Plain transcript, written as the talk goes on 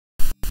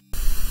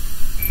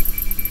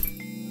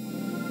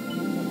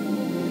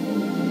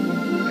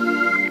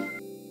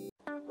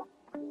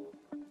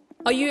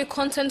Are you a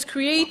content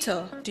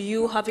creator? Do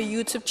you have a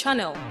YouTube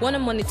channel? Want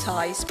to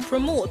monetize,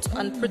 promote,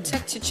 and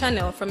protect your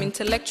channel from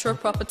intellectual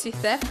property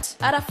theft?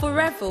 At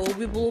Forever,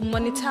 we will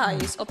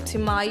monetize,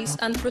 optimize,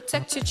 and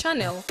protect your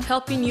channel,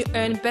 helping you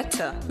earn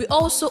better. We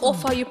also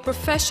offer you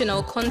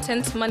professional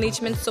content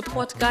management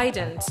support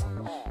guidance.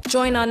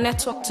 Join our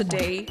network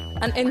today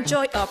and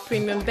enjoy our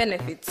premium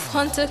benefits.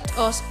 Contact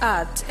us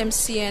at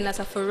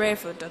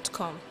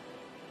mcn@forever.com.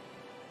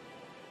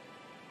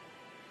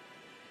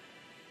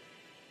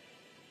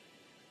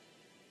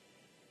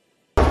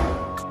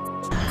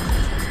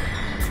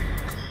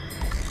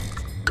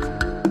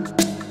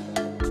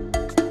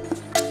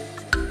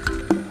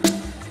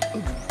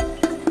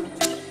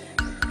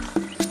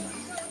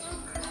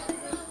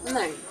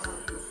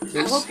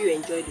 Yes. I hope you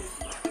enjoyed it.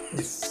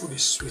 The food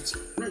is sweet.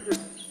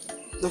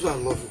 That's why I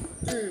love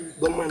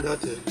it. Don't mind that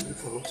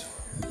for what.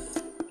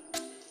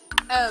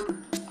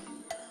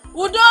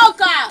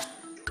 Udoka!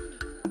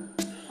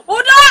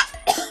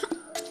 Udoka!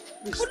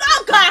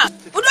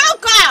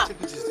 Udoka!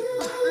 Take it easy.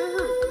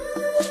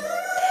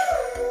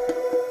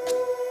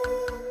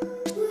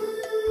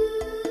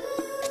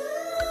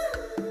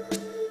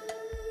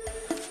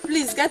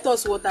 Please get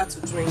us water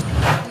to drink.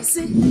 You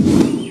see?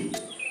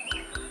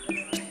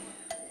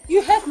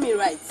 You heard me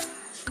right.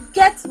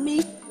 Get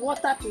me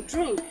water to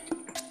drink.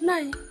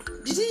 Nai,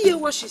 did you hear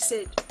what she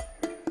said?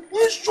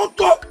 You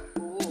shut up!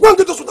 Go and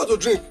get us water to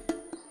drink.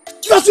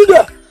 You are still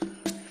there.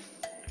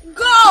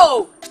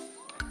 Go!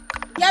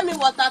 Get me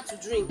water to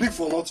drink. Big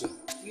for nothing.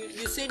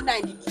 You said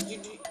 9.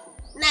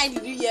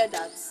 Did you hear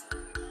that?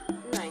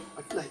 9.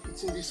 I feel like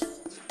eating this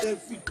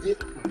every day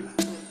of my life.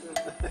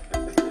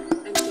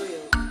 Enjoy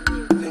your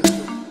meal. Thank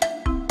you.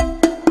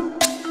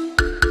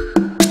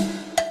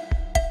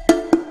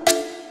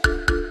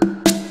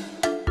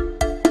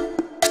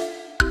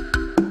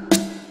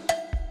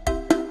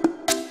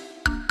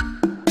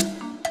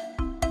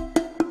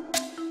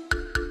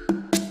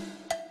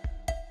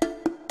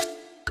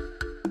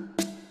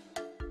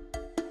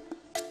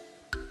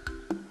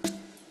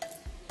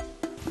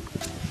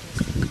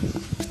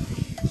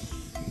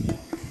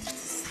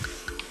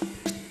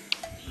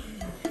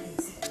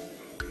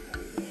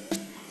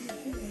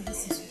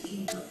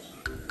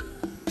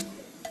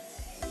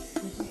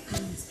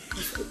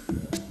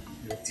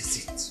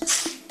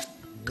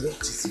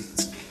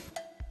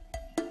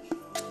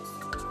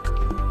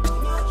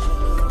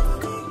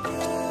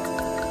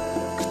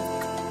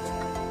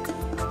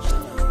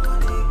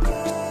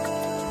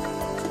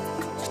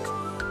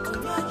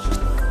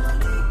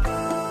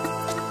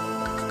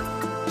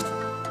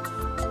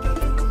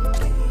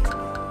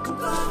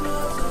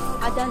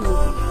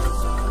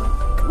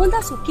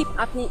 Wonders will keep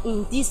happening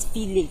in this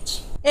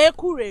village.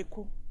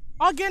 Eku.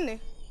 Ogene.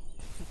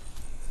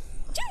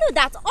 Do you know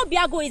that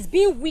Obiago is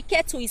being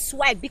wicked to his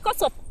wife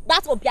because of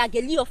that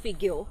Obiageli of a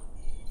girl?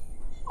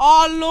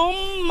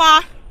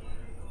 Oluma.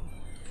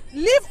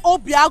 Leave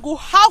Obiago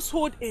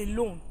household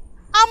alone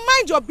and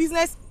mind your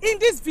business in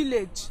this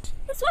village.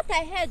 That's what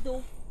I heard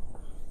though.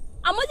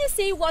 I'm only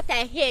saying what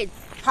I heard.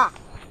 Ha.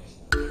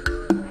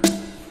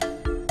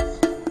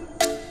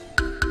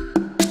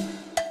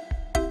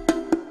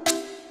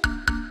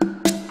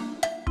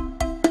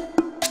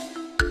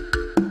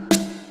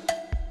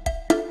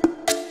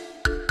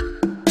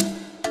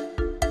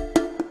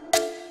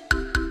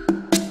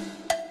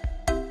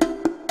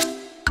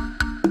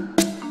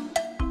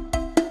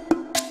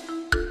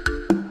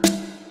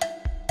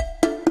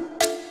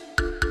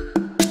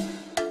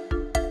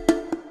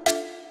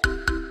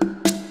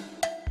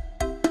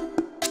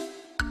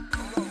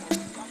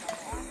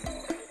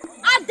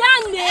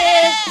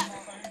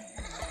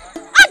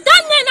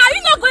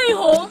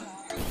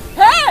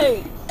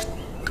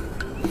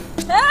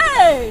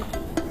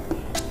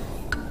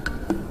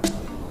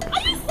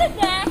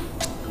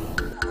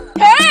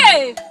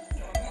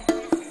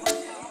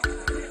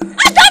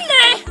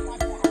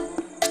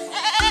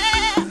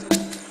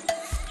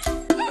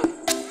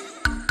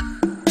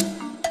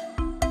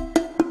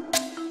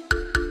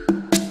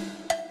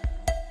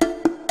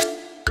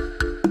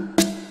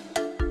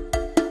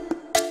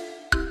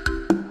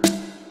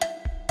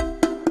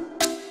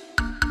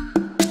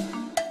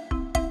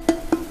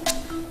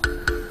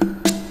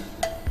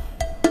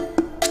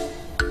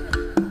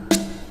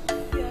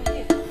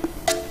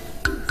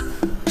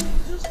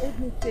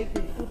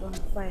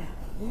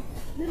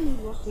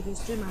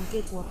 And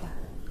get water.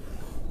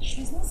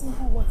 There's no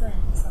simple water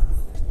in this house.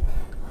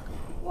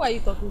 Who are you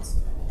talking to?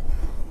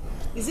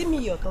 Is it me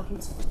you're talking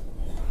to?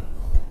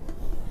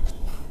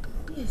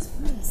 Yes,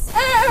 please.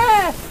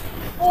 Hey!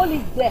 Hold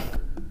it there.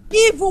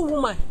 Evil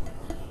woman.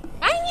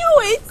 I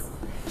knew it.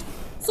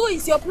 So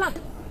it's your plan.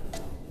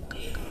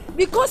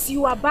 Because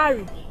you are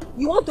barren,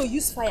 you want to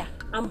use fire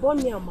and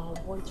burn me and my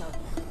unborn child.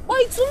 But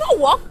it will not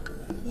work.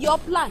 Your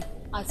plan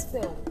has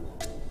failed.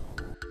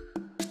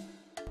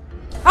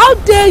 How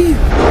dare you?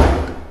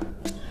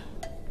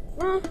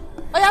 Oh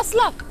yeah,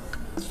 slap.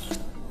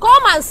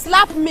 Come and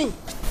slap me.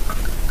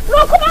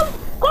 No,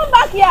 come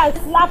back here and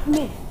slap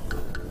me.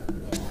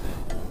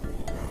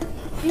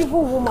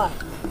 Evil woman.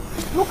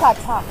 Look at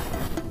her.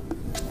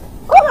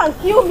 Come and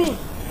kill me.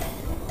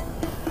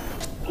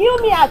 Kill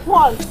me at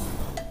once.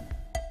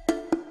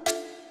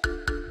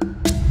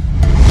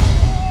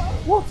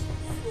 What?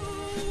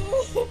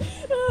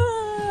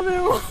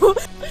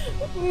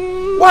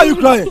 Why are you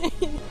crying?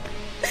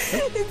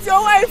 It's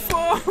your wife,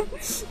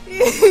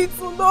 it's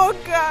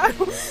Udoka.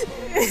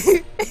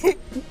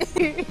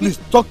 Please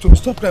talk to me.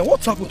 Stop crying.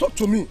 What's happened? Talk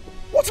to me.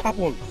 What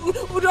happened?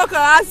 Udoka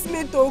asked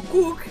me to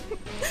cook.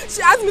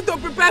 She asked me to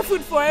prepare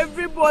food for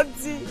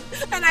everybody.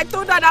 And I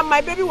told her that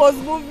my baby was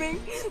moving.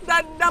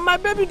 That my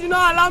baby did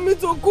not allow me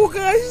to cook.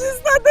 And she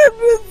started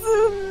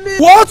beating me.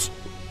 What?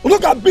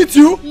 Udoka beat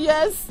you?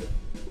 Yes.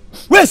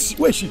 Where is she?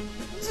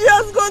 She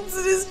has gone to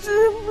the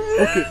stream.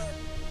 Okay.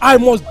 I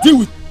must deal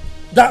with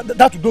that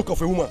Udoka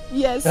of a woman.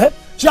 Yes. Eh?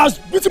 She has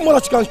beaten more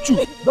than she can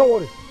chew. Don't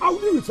worry. I'll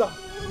deal with her.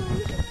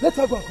 Let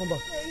her go and come back.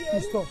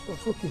 Please stop.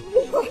 It's okay.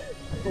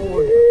 Don't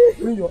worry.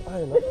 Bring your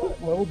eye now.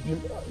 My own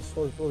beam.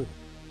 Sorry.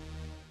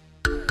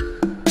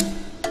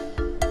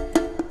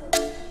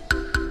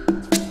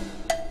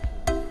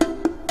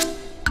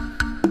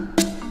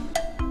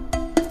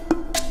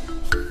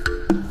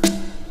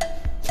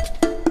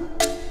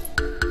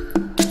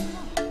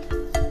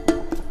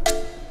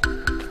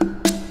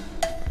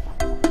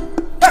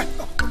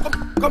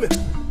 Come here.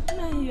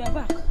 Now you are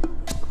back.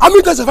 How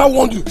many times have I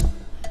warned you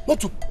not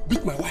to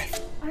beat my wife?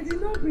 I did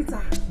not beat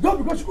her. Just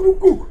because she couldn't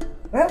cook.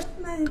 Eh?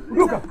 Nai, please,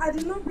 Look at. I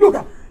did not beat Look her.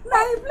 at.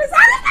 Nai, please.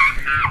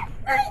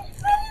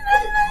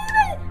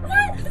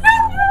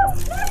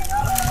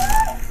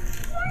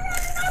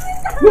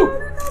 Look,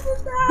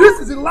 this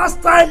is the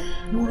last time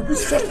you will repeat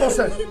such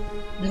nonsense.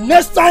 The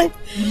next time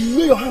you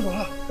lay your hand on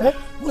her, eh?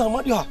 You will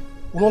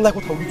not like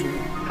what I will do to you.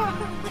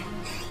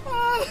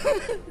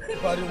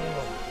 Body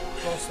woman,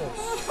 nonsense.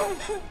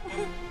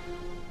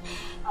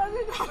 I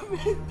did not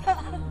mean that.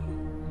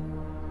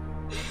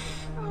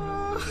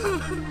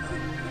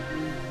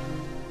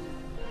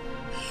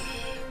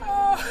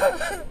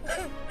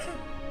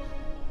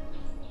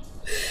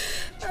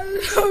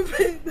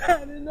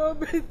 I did not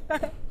mean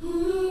that.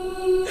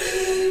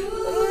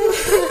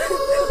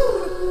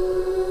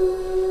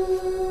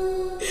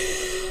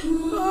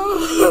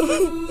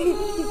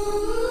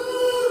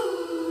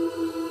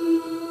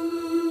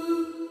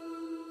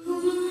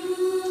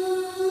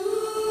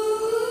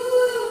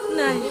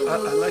 I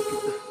like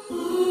it.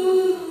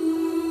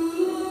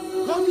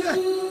 Come here.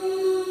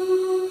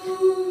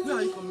 Where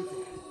are you coming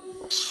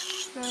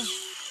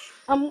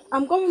from?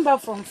 I'm coming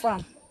back from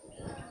farm.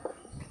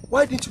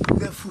 Why didn't you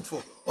prepare food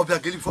for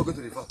Obiageli before going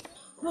to the farm?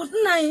 But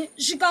Nai,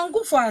 she can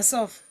cook for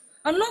herself.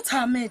 I'm not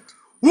her maid.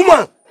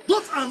 Woman!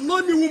 Don't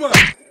annoy me, woman!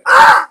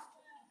 Ah!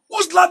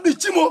 Who slapped me,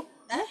 Chimo?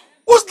 Eh?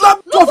 Who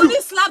slapped two of you?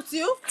 Nobody slapped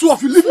you. Two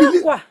of you, leave me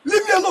alone! What?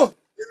 Leave me alone!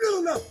 Leave me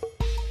alone now!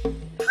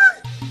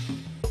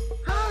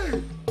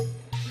 Hey!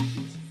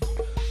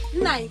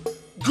 Nai,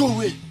 Go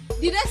away!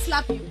 did they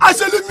slap you? I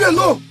said leave me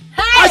alone!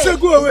 Hey! I said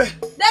go away!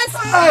 That's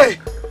Hey!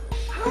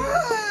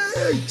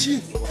 Hey,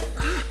 Chief!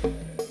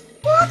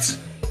 What?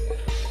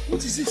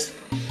 What is this?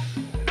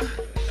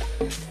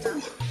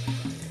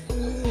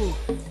 Oh,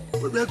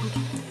 where do I go to?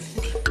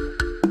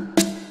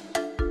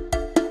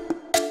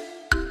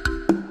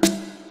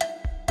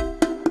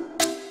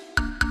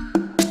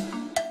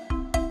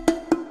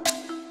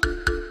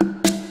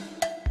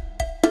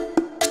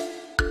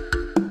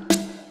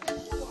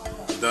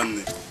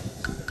 Danny,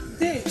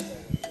 Dave,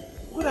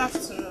 good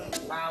afternoon.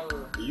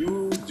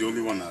 you the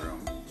only one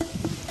around.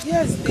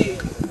 Yes,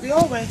 Dave. We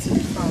all went to the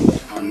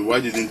farm. And why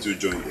didn't you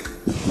join them?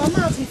 Mama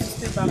asked me to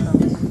stay back out.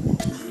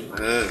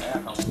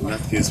 In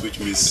that case, which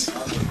means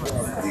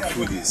the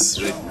food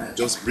is ready.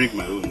 Just bring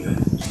my own.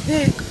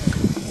 Dave,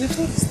 the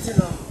food is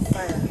still on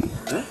fire.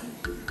 Huh?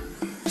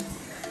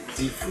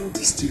 The food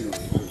is still on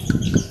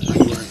fire.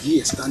 And you are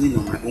here standing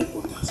on my own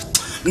quarters.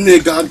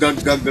 Nega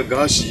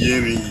gaga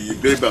shiyemi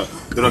beba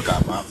draka.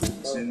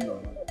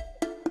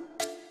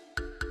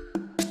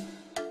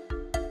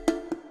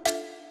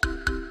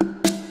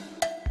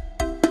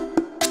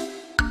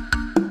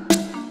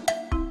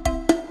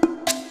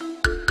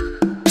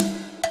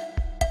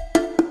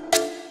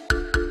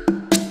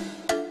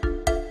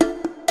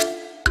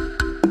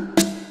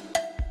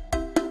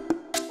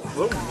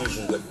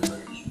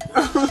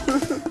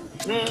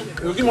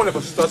 You give money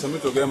for sisters and me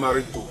to get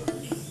married to.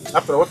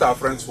 After what are our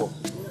friends for?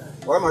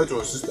 Why am I to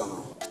your sister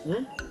now?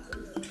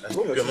 I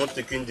hope you're not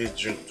taking this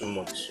drink too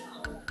much.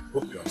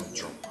 Hope you're not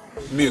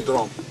drunk. Me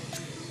drunk.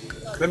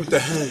 Let me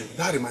tell you,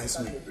 that reminds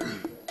me.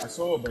 I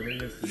saw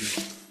Bennis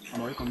yesterday.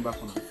 I'm already coming back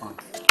from the farm.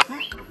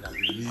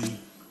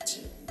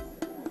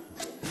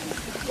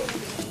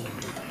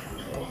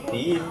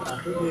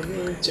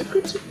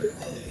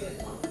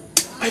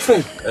 My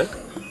friend,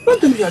 don't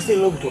tell me you are still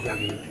in love with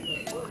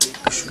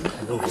Obiageli. You should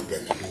not know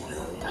Obiageli.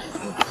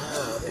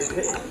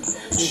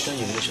 Anytime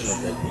you mention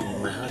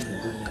Obiageli, my heart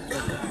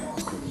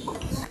will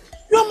do.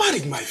 You are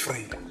married, my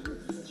friend.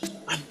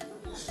 And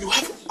you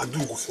have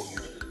Adugo for you.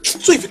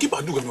 So if you keep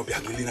Adugo and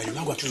Obiageli, now you're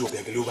not going to choose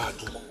Obiageli over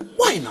Adugo.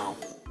 Why now?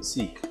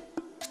 See,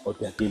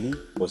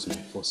 Obiageli was my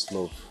first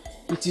love.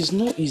 It is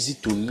not easy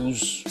to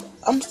lose.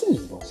 I'm still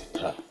in love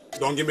with her.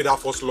 Don't give me that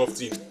first love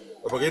thing.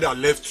 The forget that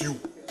left you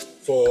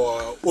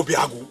for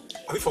Obiagu.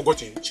 Have you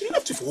forgotten? She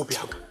left you for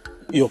Obiagu.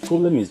 Your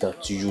problem is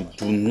that you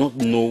do not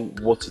know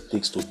what it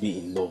takes to be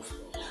in love.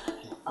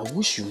 I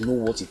wish you know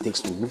what it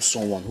takes to lose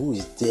someone who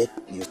is dear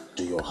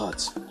to your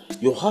heart.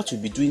 Your heart will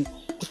be doing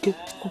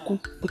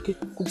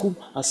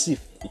as if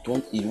it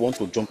want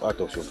to jump out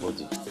of your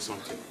body.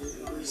 Something.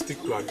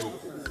 Stick to Adogo.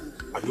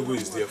 Adogo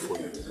is there for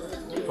you.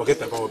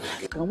 Forget about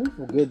Obiagu. Can we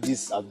forget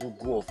this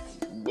Adogo of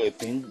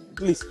thing?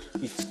 Please,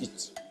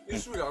 it's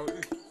true.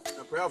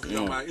 Perhaps you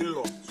are my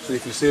in-law. So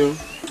if you say I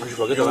should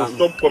forget You will about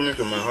stop coming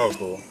to my house,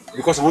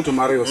 because I want to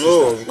marry your sister.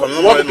 No, you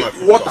cannot marry my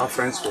sister. What are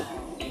friends for?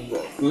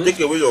 Take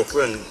away your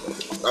friend.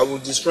 I will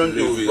disfriend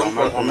you.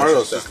 I'll marry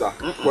your sister.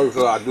 What if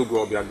I do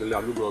grow up here? I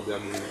do grow up here.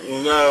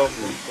 No,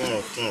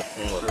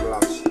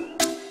 Relax.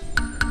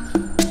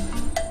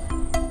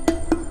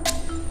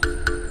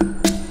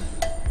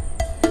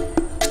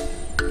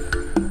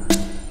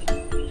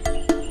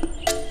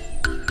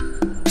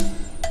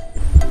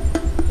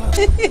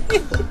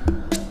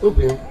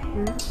 Okay.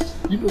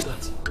 You know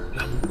that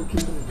I'm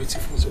looking for a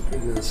beautiful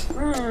surprise.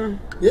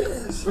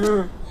 Yes.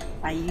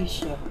 Are you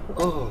sure?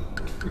 Oh,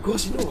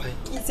 because you know why?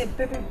 It's a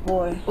baby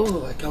boy.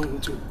 Oh, I can't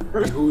wait to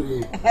hold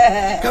him.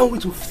 I can't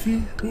wait to feel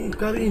him,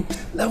 carry him.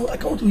 I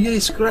can't wait to hear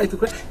his cry.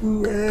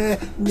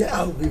 Yeah,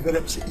 I'll be very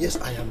upset. Yes,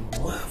 I am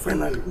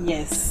finally.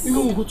 Yes. You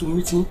know, we go to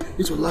meeting,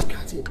 it will laugh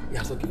at him. He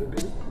has not given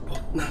baby.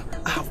 But now,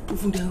 I have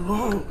proven them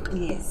wrong.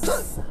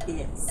 Yes.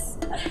 Yes.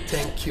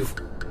 Thank you.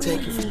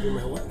 Thank you for being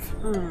my wife.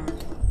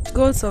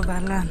 Gods of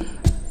Alan,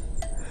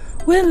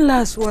 when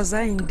last was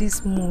I in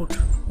this mood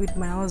with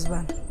my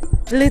husband,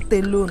 let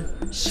alone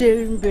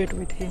sharing bed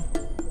with him?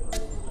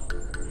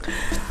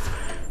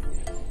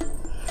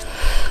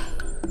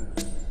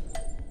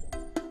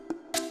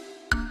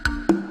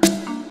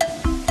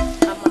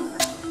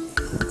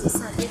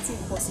 These are getting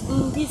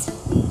possible in this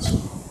village.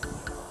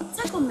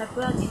 How come my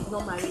brother did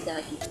not marry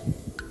Daddy?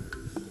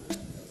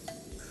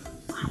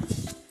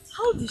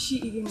 How did she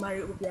even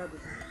marry Obiago?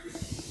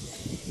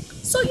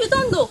 So you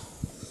don't know?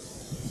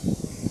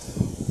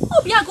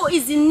 Obiago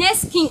is the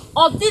next king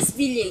of this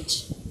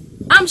village.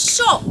 I'm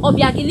sure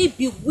Obiageli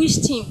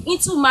bewitched him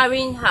into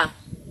marrying her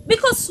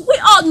because we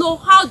all know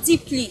how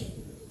deeply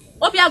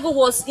Obiago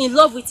was in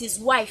love with his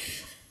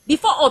wife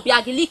before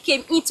Obiageli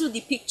came into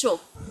the picture.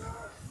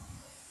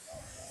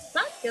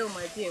 That girl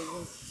might be a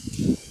woman.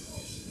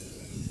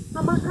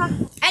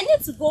 Amaka, I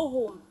need to go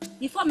home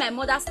before my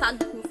mother starts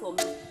looking for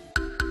me.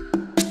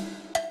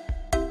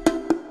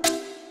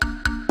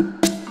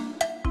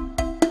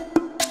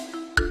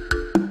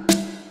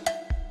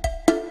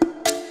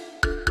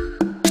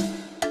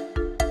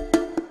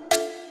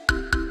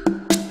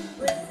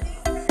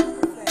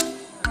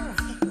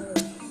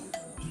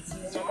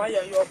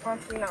 You're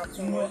pampering her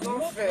too much.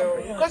 Not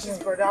fair. Because she's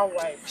brother's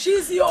wife.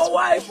 She's your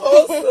wife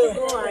also.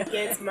 Go and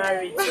get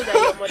married so that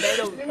your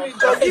mother will be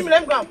just give me,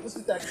 let me go and put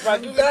it at the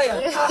back.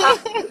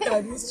 Look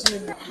at this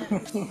children.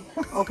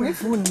 Okay,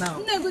 food now.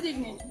 No, good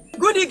evening.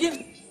 Good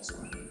evening.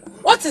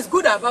 What is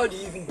good about the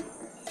evening?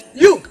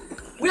 You,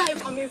 where are you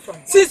coming from?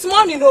 Since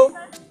morning, no.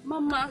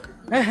 Mama,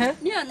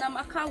 me and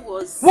Amaka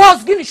was...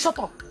 Give me shut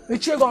up.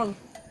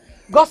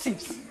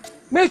 Gossips.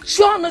 Make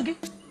sure,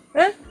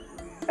 eh?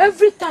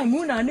 Every time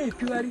you are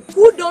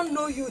who don't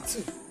know you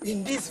too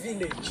in this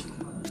village?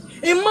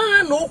 Every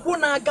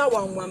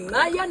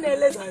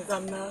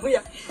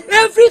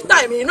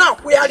time you know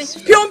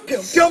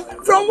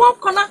from one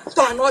corner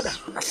to another.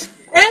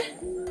 Eh?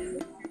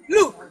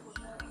 Look,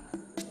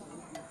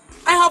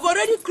 I have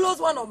already closed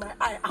one of my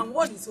eye and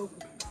one is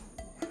open.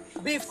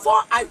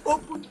 Before I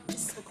open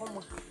this second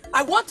one,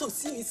 I want to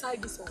see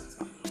inside this one.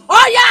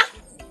 Oh yeah!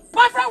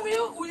 My friend,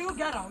 will you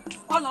get out?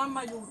 All on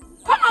my own.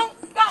 Come on,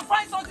 go and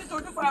find something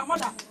to do for your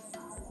mother.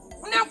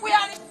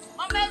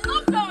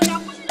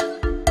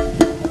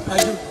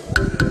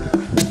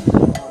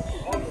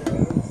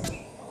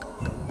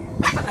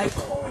 I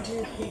called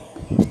you here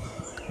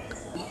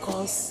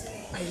because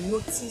I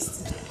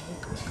noticed that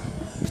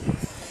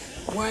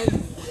while we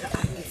were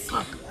at the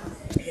farm,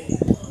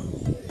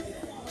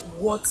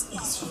 what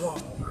is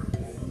wrong?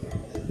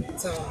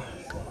 Tell me.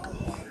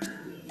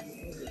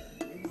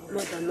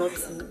 More than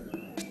nothing.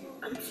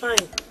 I'm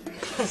fine.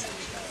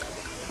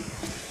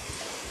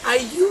 I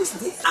use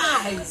the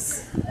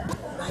eyes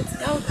that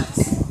elders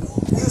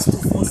used to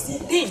foresee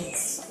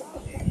things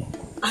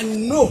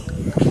and know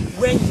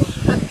when you are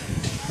happy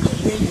and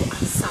when you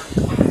are sad.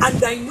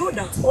 And I know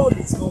that all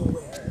is not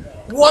well.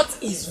 What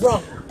is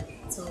wrong?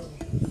 Tell me.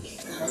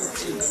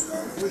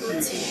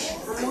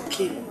 I'm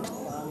okay.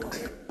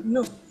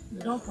 No, you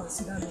don't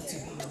consider me to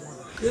be your mother.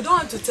 You don't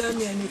have to tell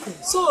me anything.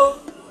 So,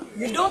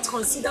 you don't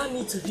consider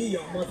me to be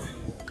your mother,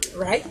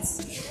 right?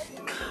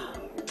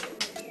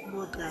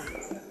 Mother,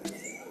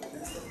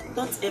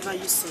 don't ever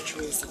use such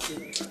words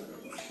again.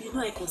 You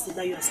know I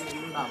consider you as my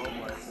mother.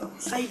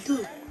 I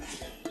do.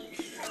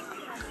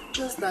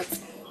 Just that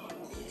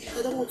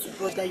I don't want to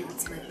bother you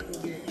with my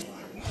problems.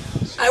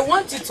 I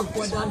want you to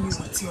bother me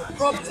with your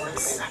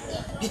problems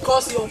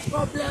because your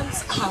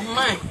problems are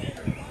mine.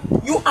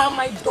 You are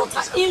my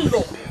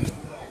daughter-in-law,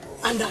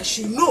 and I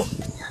should know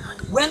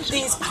when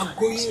things are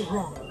going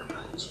wrong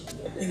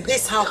in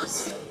this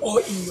house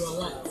or in your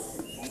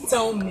life.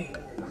 Tell me,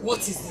 what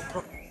is the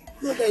problem?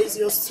 Mother, is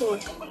your son.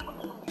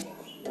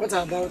 What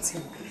about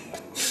him?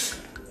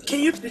 Can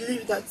you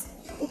believe that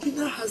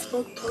Obina has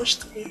not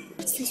touched me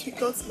since we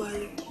got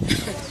married?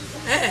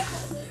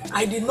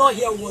 I did not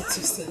hear what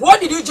you said. What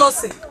did you just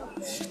say?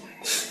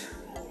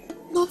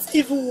 Not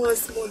even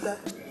once, Mother.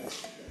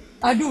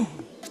 Adu,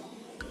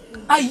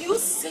 are you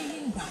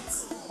saying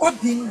that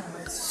Obina,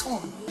 my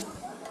son,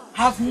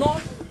 have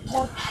not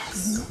touched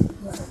you?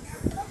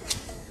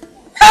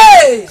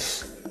 Hey!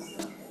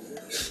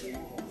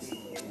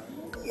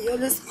 He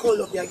always call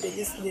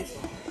Obiageli's name.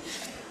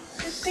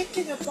 I'm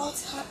thinking about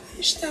her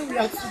each time we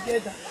are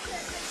together.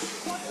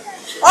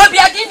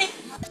 Obiagini!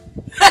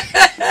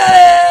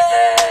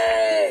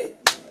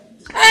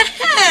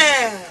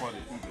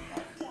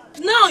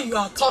 Now you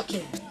are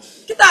talking.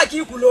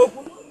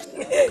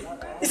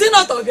 Is it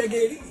not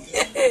Obiageli?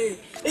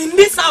 In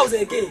this house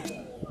again.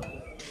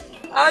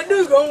 I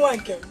do go one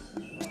cam.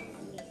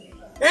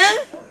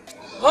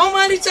 How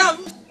many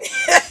cham?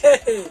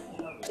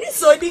 It's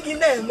so big in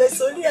them,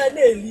 so near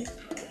Nelly.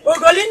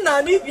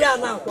 Ogolina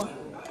Nibiana.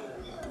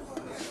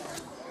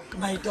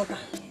 My daughter.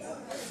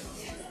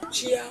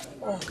 Cheer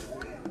on.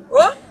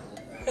 Oh?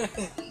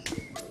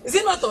 Is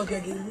it not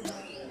Obiageli?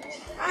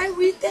 I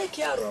will take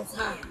care of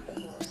her.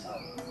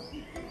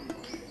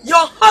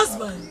 Your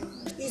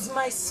husband is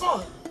my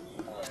son.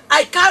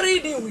 I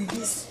carried him with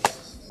this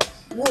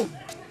womb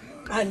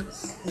and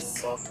he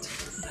sucked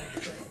my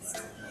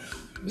breast.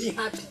 Be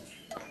happy.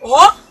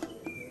 Or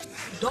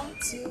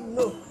don't you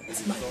know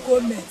my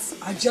comments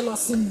are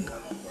jealousing me?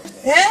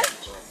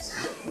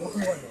 Don't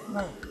worry.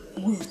 Now,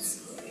 wait.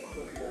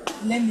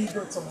 Let me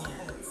go to my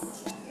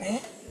house.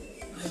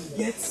 And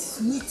get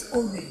sweet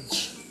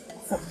orange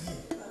from you.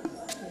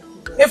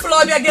 If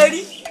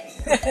Obiageli.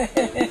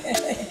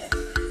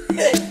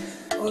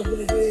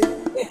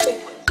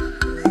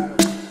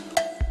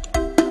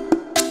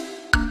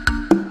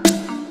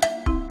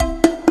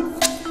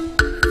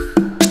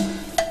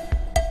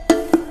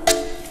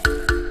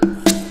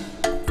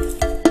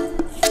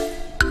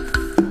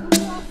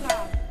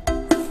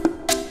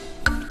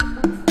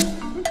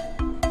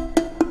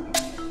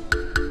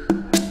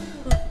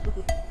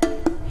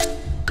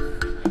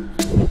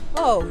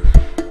 Oh,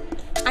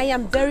 I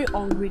am very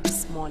hungry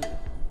this morning.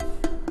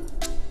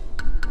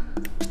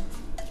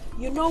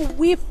 You know,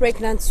 we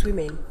pregnant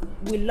women,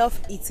 we love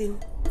eating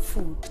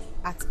food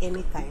at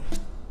any time.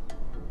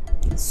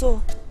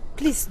 So,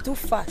 please do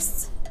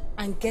fast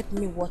and get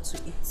me what to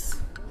eat.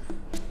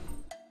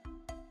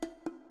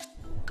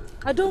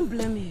 I don't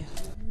blame you.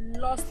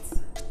 Lost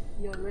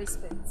your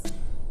respect.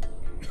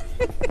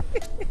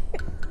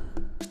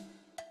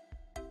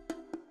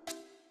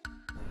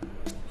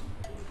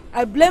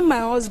 I blame my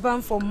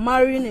husband for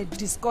marrying a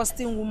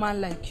disgusting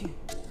woman like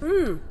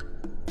you.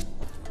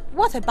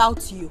 What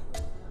about you?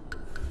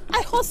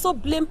 I also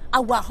blame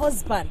our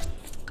husband.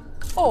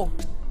 Oh,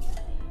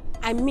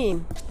 I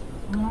mean,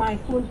 my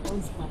own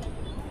husband.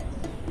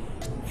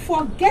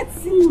 For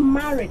getting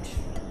married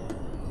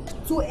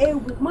to a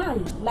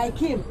woman like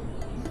him.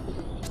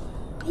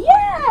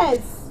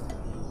 Yes!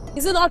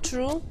 Is it not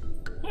true?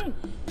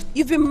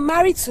 You've been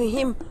married to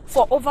him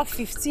for over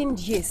 15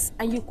 years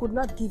and you could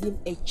not give him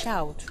a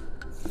child,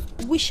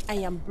 which I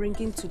am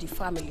bringing to the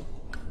family.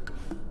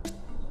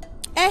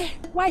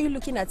 Why are you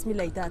looking at me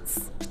like that?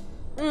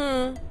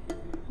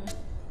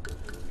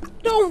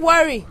 Don't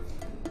worry.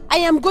 I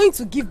am going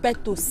to give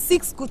birth to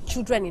 6 good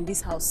children in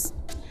this house.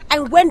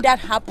 And when that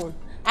happens,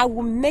 I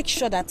will make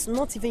sure that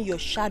not even your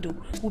shadow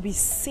will be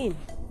seen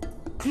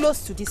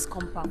close to this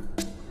compound.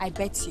 I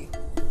bet you.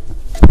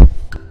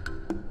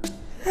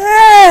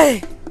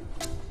 Hey!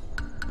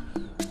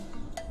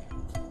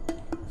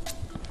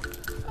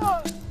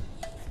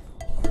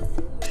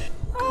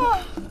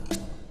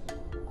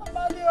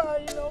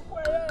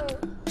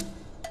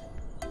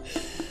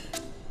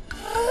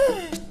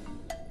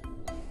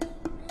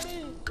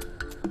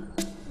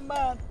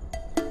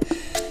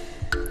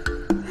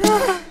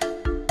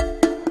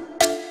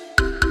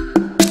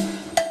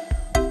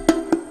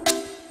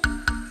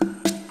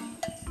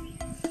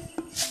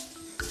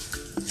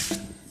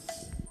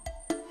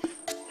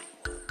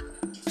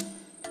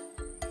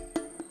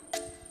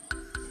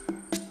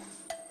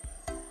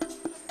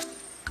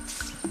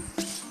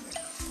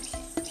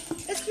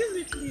 Excuse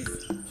me, please.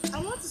 I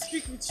want to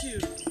speak with you.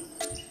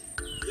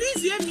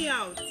 Please hear me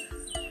out.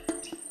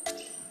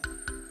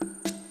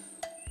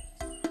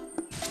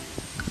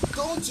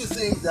 Don't you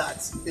think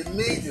that a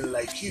maiden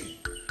like you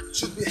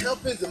should be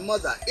helping the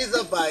mother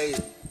either by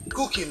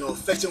cooking or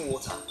fetching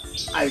water?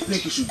 I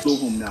think you should go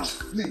home now.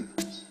 Please.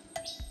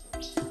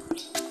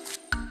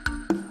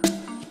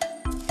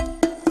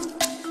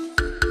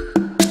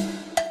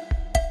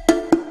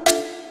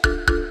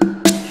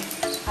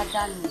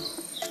 Adani,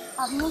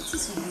 I've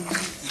noticed you've been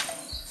busy.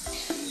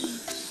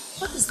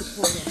 What is the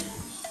problem?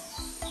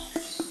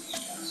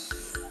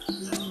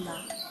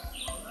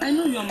 I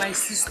know you're my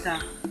sister,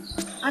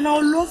 And I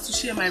would love to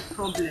share my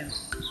problem,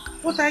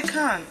 but I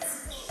can't.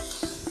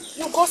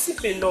 You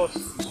gossip a lot,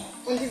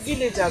 and the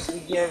villagers will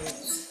hear it.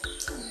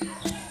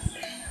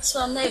 So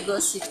I'm not a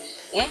gossip,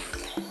 eh?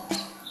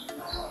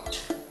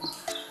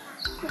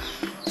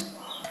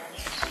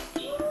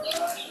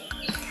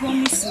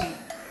 Promise me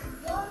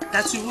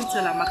that you won't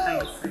tell Amaka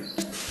your friend.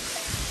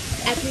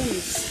 I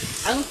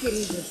promise. I won't tell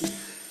anybody.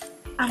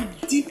 I'm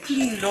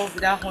deeply in love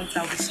with that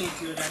hunter we saw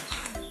the other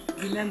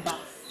day. Remember?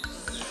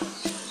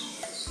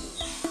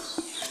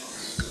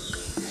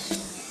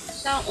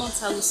 That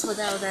hunter we saw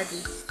the other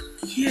day?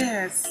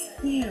 Yes,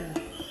 him.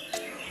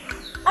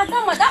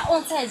 Adama, that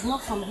hunter is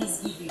not from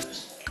this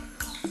village.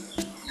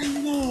 I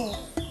know,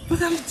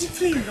 but I'm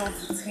deeply in love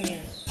with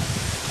him.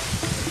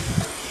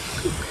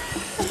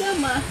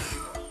 Adama,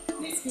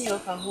 let me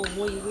up at home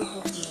when you wake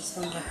up in your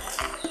slumber.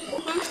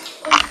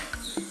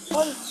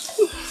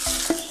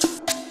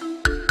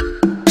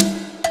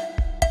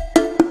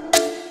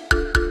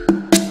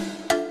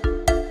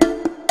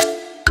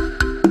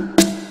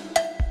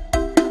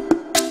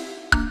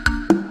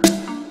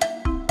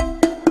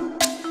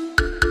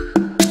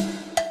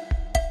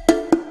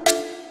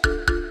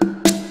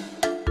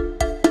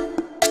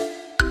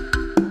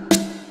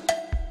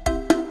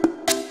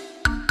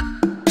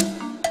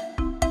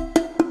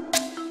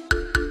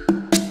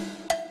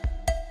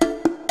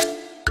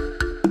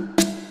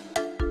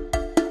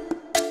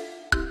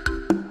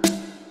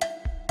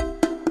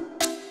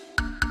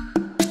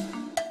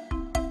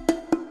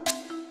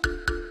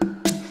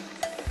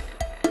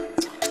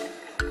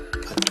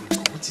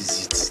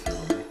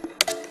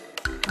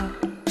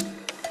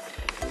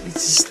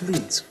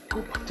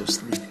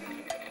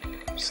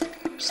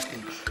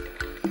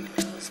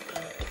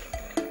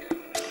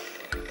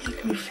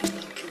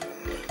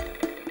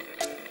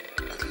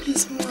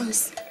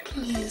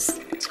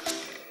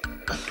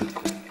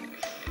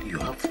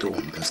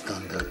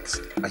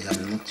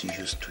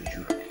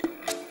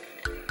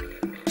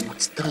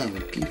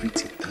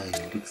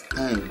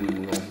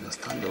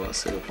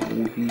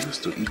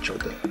 To each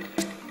other.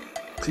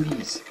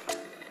 Please.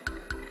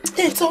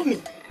 Hey, tell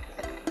me,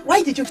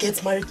 why did you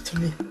get married to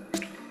me?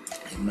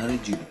 I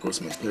married you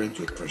because my parents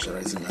were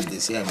pressurizing and they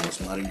say I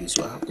must marry you,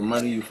 so I have to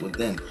marry you for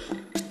them.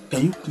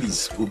 Can you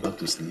please go back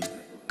to sleep?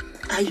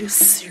 Are you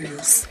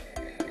serious?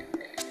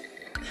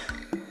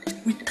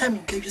 With time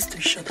we'll get used to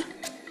each other.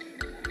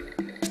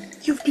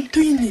 You've been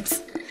doing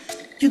it.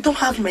 You don't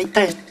have my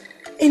time.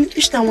 And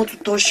each time I want to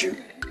touch you,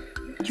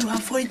 you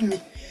avoid me.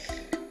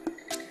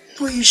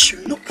 No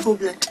issue, no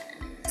problem.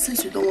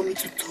 Since you don't want me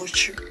to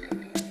touch you,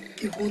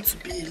 you want to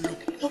be alone.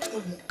 No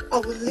problem. I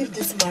will leave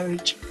this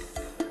marriage.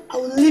 I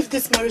will leave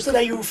this marriage so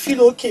that you will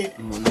feel okay.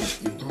 No,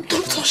 you don't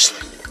touch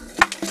me.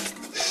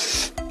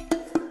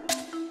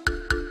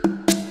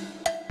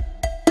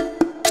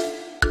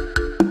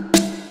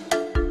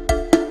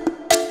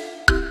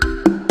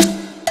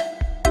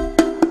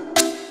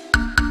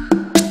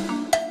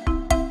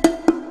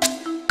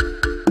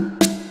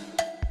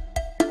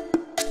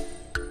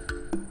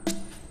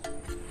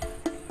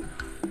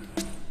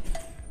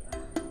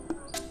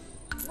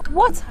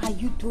 What are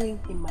you doing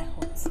in my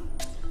hut?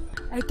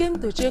 I came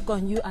to check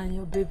on you and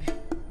your baby.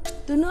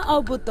 To know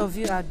how both of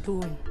you are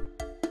doing.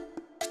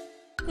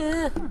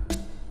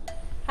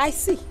 I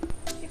see.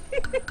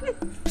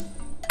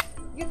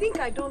 You think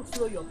I don't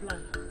know your plan?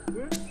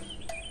 Hmm?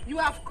 You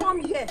have come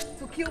here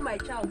to kill my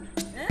child.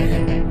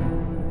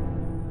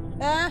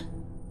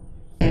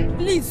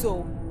 Please,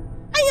 oh.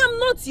 I am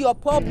not your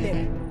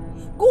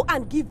problem. Go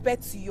and give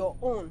birth to your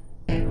own.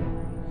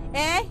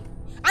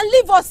 And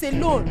leave us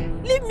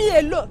alone. Leave me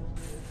alone.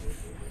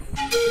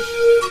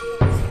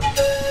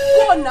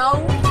 Go now.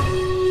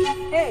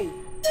 Hey.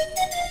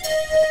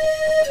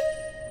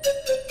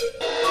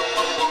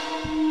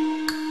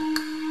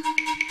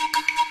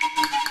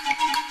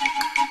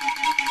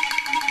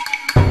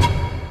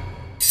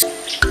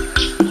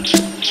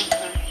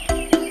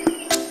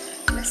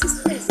 My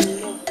sister is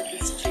in love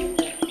with a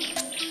stranger.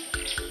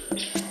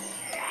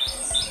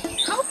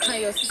 How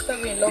can your sister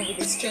be in love with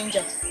a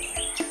stranger?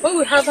 When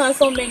we have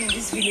handsome men in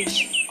this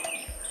village.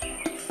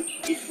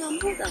 If your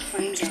mother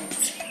finds out,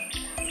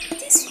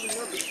 this will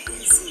not be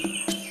easy.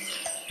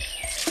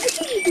 I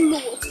don't even know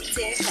what to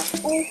tell her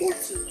or what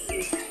to do.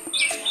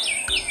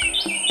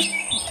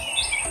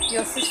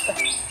 Your sister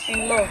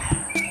in love.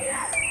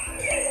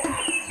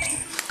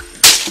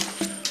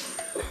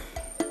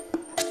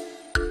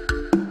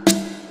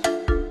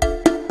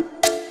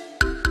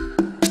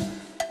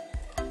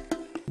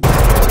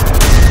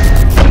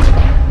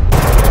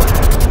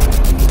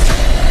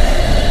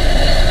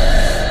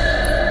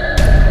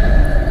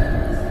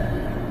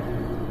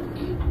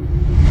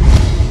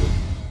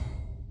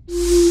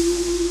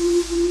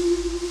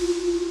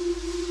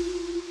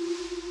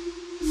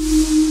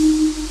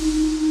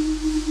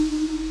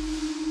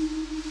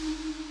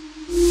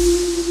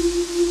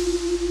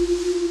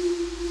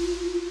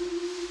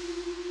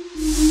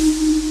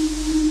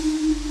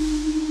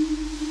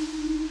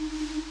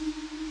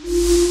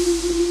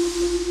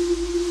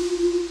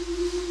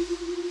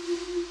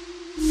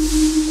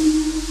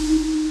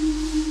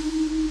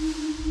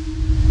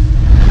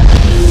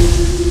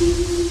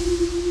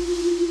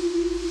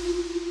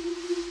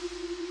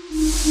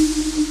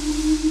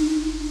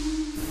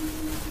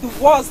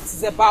 worst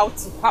is about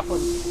to happen.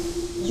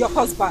 Your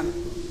husband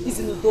is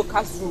in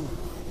Udoka's room.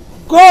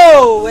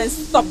 Go and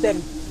stop them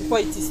before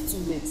it is too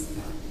late.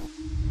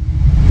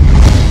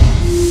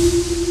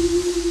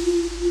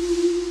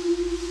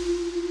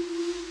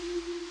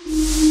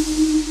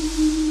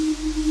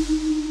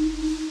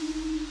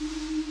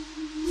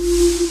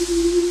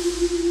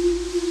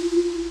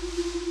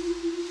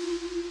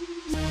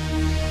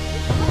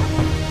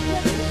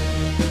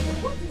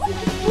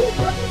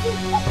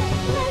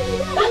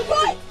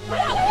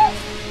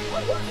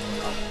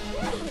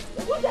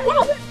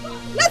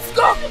 Let's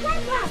go!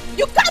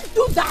 You can't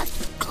do that!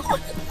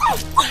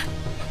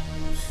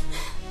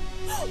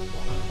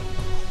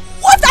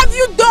 What have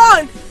you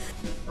done?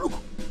 Look,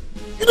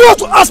 you don't have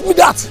to ask me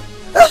that!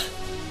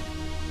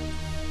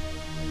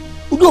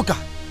 Udoka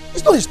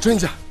is not a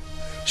stranger.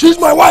 She's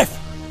my wife.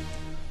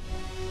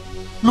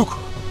 Look,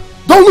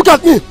 don't look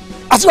at me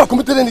as if I've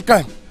committed any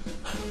crime.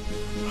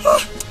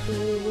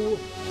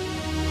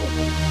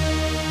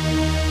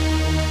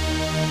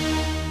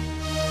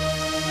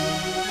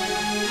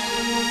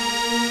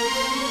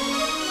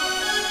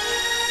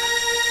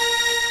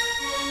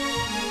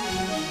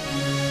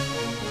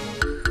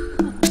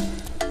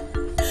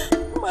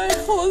 My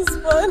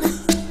husband.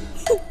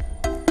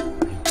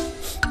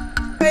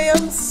 I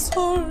am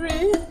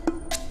sorry.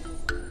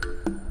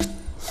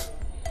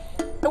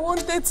 I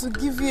wanted to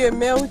give you a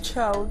male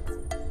child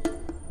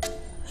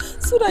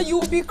so that you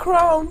will be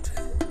crowned.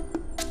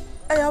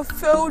 I have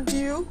failed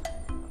you.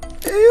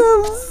 I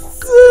am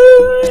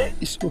sorry.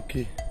 It's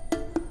okay.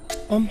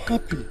 I'm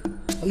happy.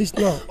 At least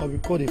now I will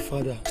call the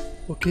father.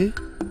 Okay?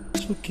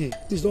 It's okay.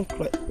 Please don't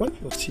cry. Wipe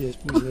your tears,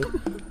 please. Eh?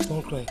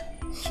 Don't cry.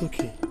 It's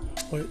okay.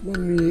 Alright, let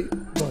me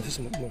go and see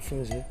some of my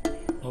friends here.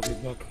 I'll be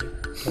back. Eh?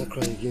 Don't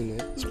cry again.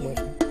 Eh? It's my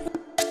fault.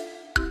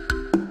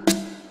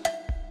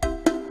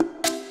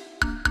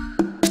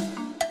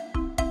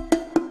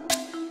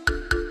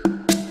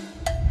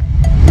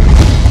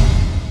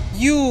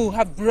 You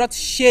have brought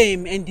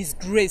shame and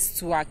disgrace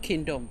to our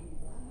kingdom.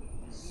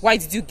 Why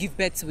did you give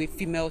birth to a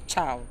female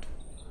child?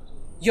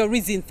 Your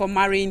reason for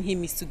marrying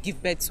him is to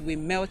give birth to a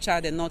male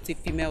child and not a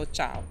female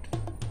child.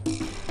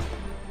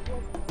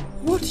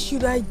 What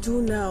should I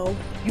do now?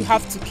 You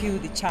have to kill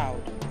the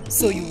child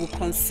so you will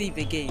conceive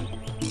again.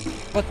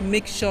 But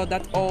make sure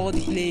that all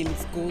the blame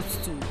goes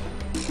to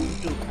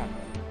Udoka.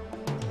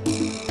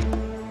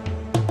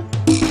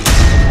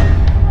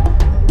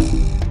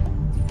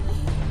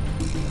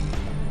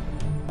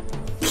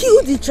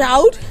 Kill the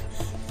child?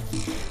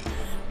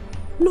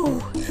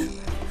 No.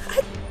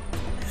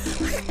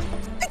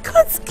 I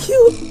can't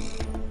kill.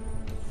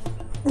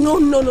 No.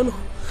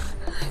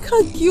 I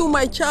can't kill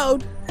my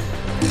child.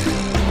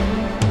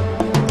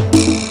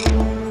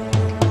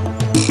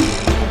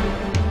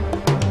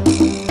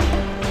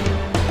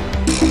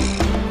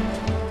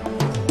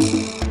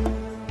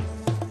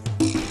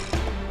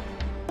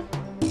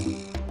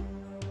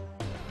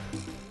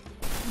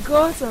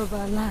 Gods of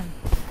our land,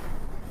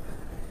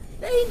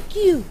 thank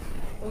you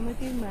for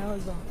making my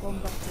husband come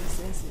back to his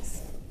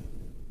senses.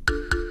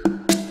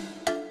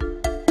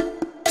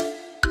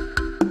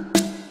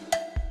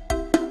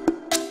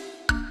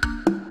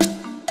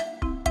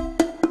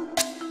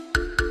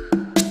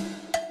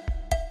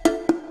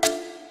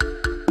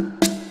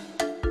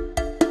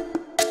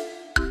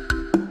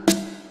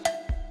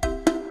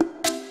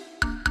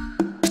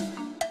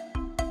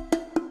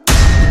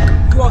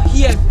 You are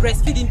here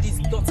breastfeeding this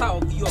daughter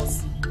of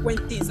yours when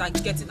things are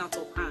getting out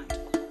of hand.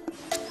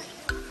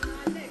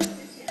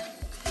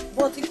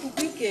 But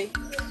Ikubike,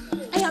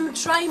 I am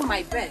trying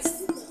my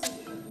best.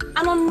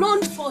 An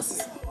unknown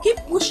force keep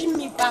pushing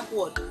me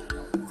backward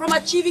from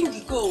achieving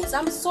the goals.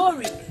 I'm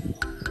sorry.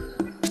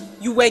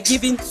 You were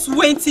given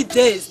 20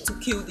 days to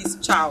kill this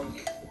child.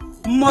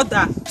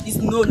 Mother is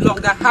no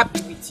longer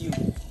happy with you.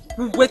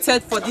 We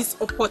waited for this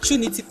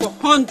opportunity for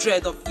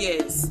hundreds of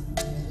years.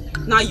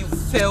 Now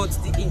you've failed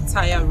the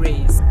entire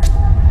race.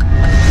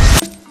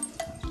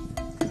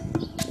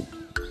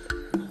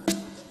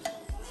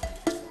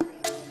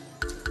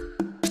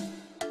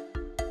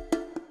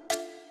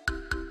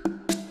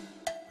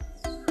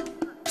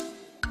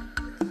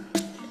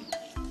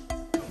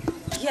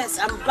 Yes,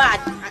 I'm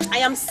bad. I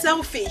am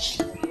selfish.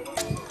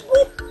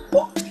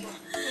 But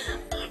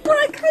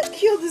I can't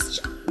kill this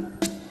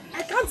child.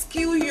 I can't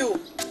kill you.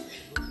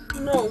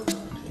 No.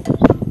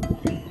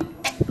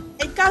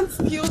 I can't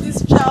kill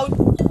this child.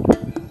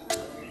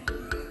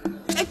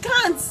 I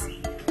can't.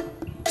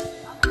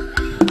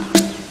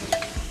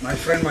 My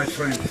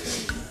friend.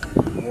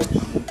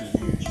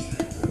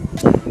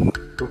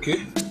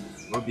 Okay,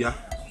 Robia.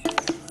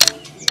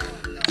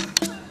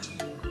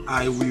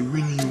 I will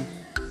win you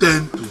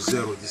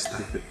 10-0 this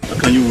time. How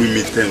can you win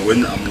me 10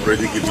 when I'm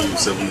already giving you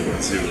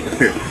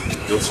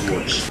 7-0? Just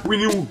watch.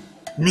 Winning who?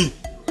 Me.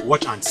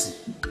 Watch and see.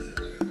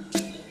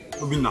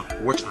 Ruebeen,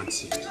 watch and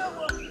see.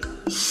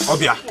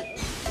 Obia.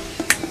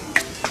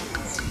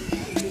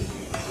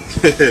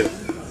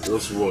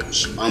 Just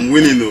watch. I'm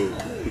winning though.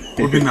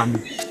 Ruebeen and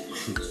me.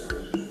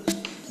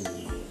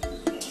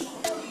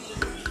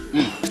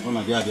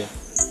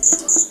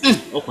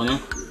 Open now.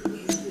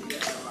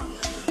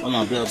 Let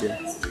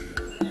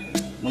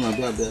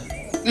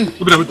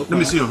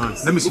me see your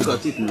hands. Let me see. Look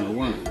at it now.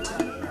 One.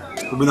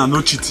 Ruebeen,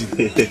 no cheating.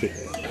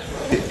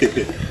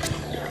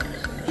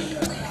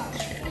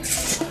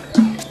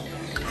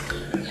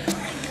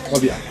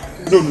 Obia.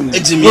 No.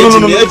 Ejimi.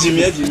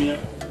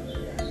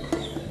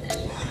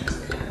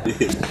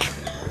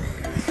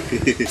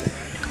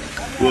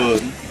 Well,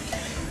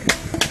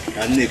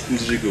 I'm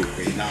next to go.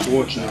 Now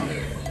watch now.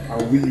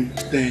 I'll win you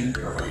 10-0.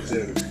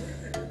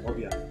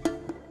 Obia.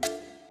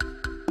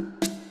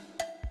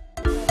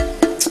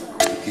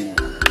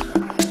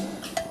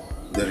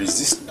 There is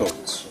this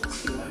thought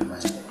in my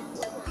mind,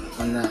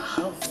 and I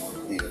have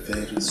a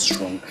very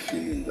strong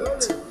feeling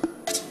that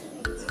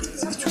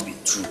it will be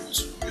truth.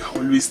 You're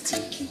always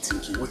thinking,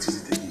 what is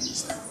it again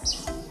this time?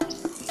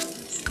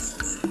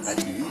 I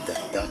believe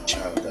that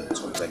child that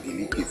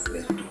Obageli gave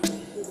birth to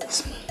is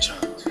my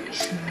child.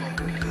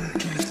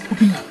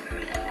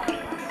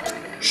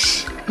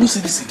 Shh, don't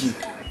say this again.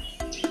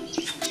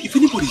 If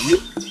anybody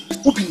here,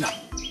 open up.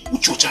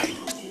 What's your child?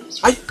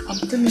 I'm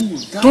telling you,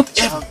 don't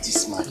ever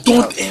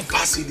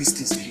say these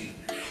things again.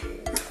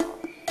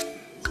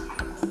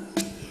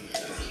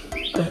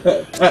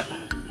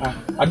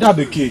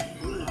 Adabeke,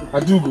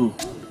 Adugo.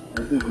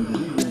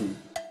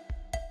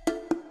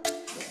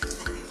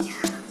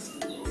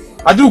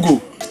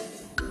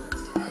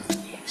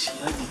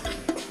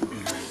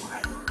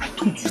 I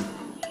told you,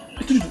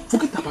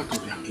 forget about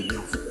Obageli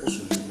and focus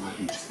on your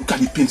marriage. Look at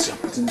the pains you are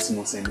putting this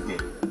nonsense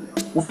there.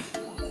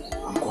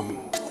 I'm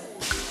coming.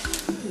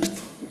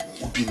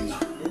 Obina.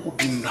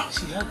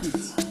 She had it.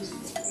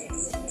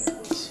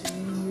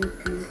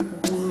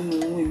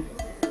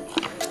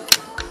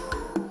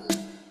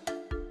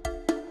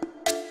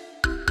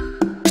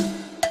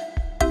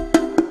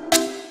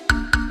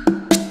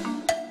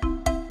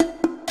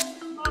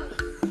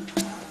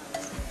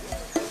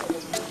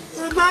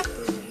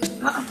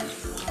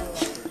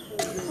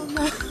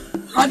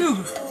 Adu,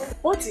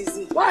 what is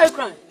it? Why are you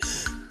crying?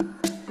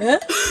 Eh?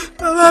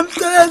 Mama, I'm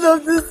tired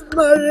of this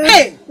marriage.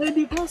 Hey,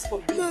 baby, God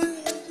forbid.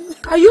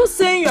 Are you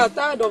saying you are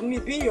tired of me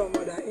being your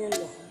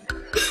mother-in-law?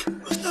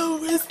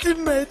 I'm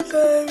wasting my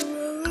time.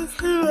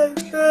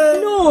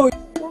 No,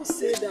 don't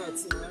say that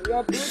now. You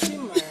are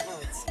breaking my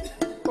heart.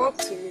 Talk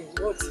to me.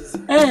 What is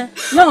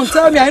it? Now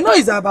tell me. I know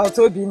it's about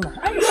Obina.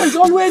 I know it's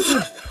always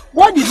it.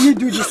 What did he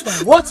do this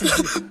time? What is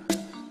it?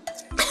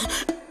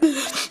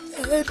 I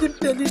heard him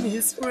telling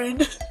his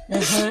friend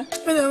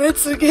when I went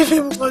to give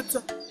him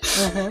water.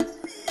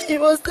 He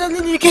was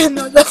telling Ike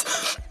now that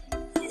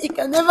he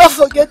can never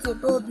forget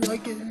about me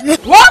again.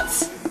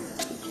 What?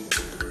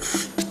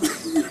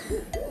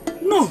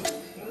 No.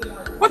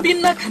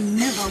 Obina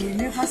will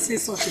never say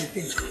such a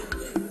thing.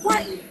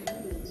 Why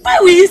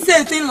will he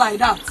say a thing like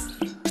that?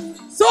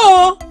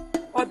 So,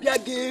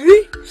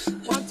 Obiageri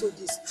want to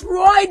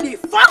destroy the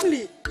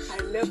family I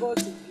never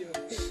to build.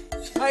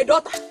 My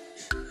daughter,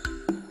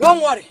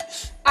 don't worry,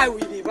 I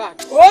will be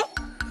back. Oh,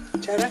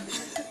 Chere.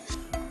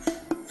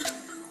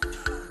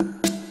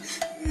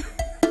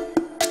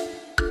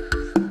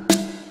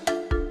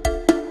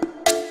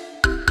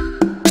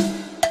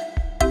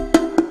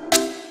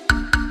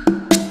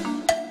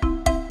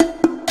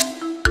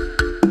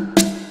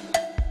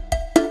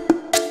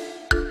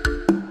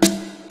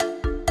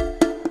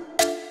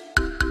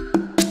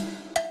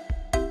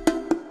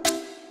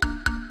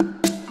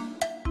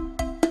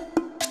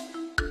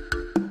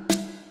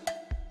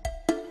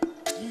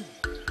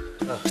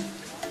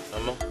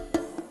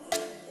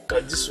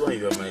 This one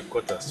you are my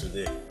quarters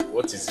today.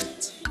 What is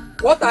it?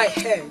 What I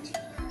heard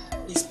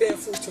is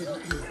painful to the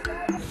ear.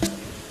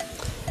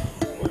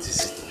 What is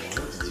it?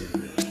 What did you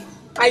hear?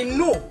 I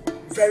know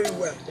very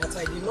well that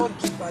I did not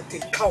give birth to a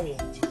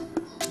coward.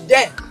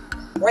 Then,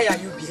 why are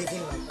you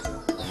behaving like that?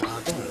 Mama,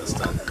 I don't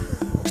understand.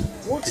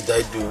 What did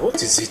I do?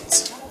 What is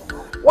it?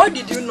 What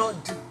did you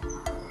not do?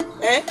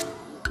 Eh?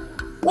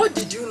 What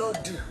did you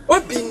not do?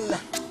 Obina,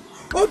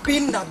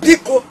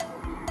 Biko,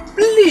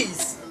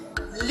 please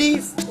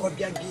leave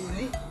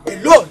Obiageli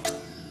alone.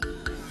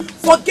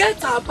 Forget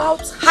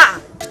about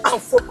her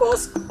and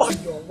focus on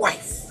your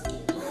wife.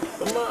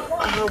 Mama,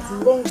 I have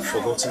long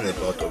forgotten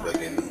about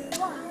Obiageli.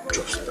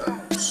 Just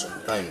that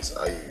sometimes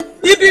I...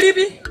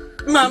 Ibi,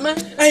 Mama,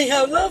 I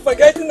have long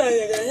forgotten.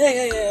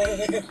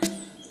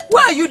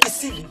 Why are you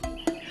deceiving?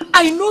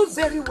 I know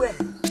very well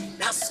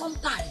that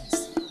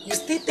sometimes you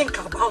still think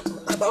about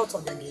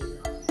Obiageli.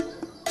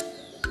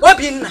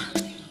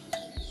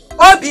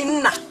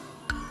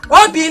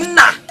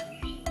 Obina,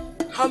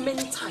 how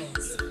many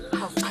times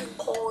have I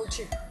called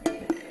you?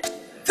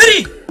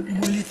 3,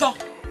 Molito.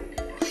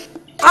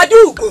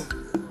 Adugo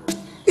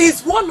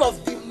is one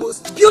of the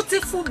most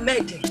beautiful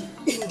maiden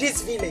in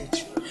this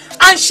village,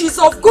 and she's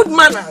of good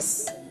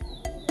manners.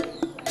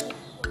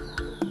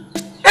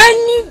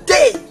 Any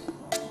day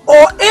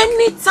or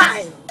any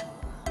time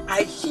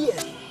I hear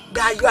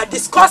that you are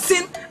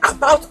discussing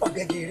about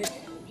Obiageli,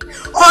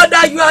 or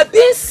that you are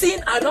being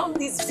seen around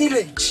this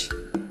village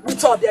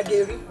with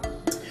Obiageli,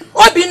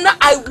 Obina,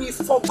 I will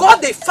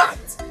forget the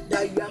fact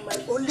that you are my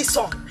only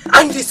son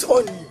and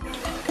disown you.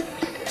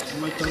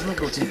 Mama, it has not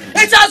gotten to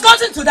It has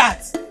gotten to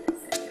that.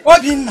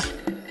 Obinna.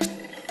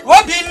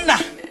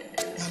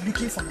 You are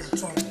looking for my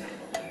trouble.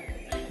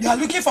 You are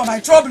looking for my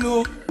trouble,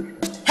 oh.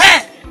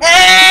 Hey!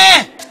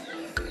 Hey!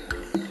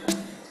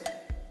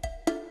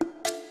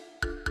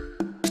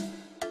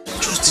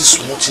 Just this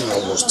small thing I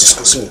was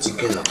discussing with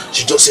Ikenna.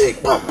 She just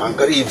said, bam, and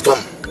carry it, bam.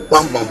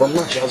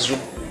 Now she has you.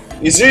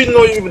 Is it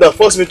not you that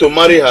forced me to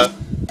marry her?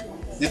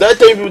 Did I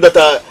tell you that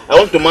I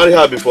want to marry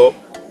her before?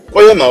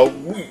 Oh yeah, now,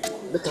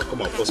 let her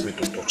come and force me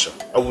to touch her.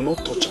 I will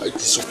not touch her. It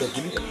is so bad.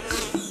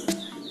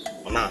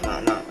 Nah.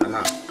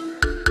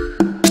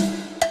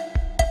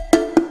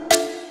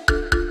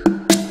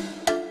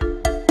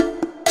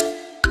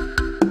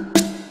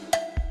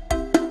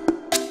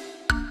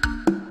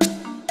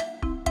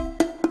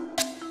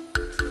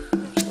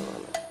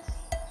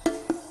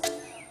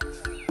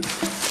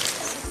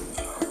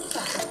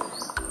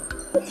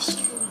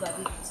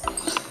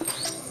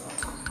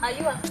 Are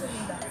you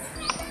assuming that?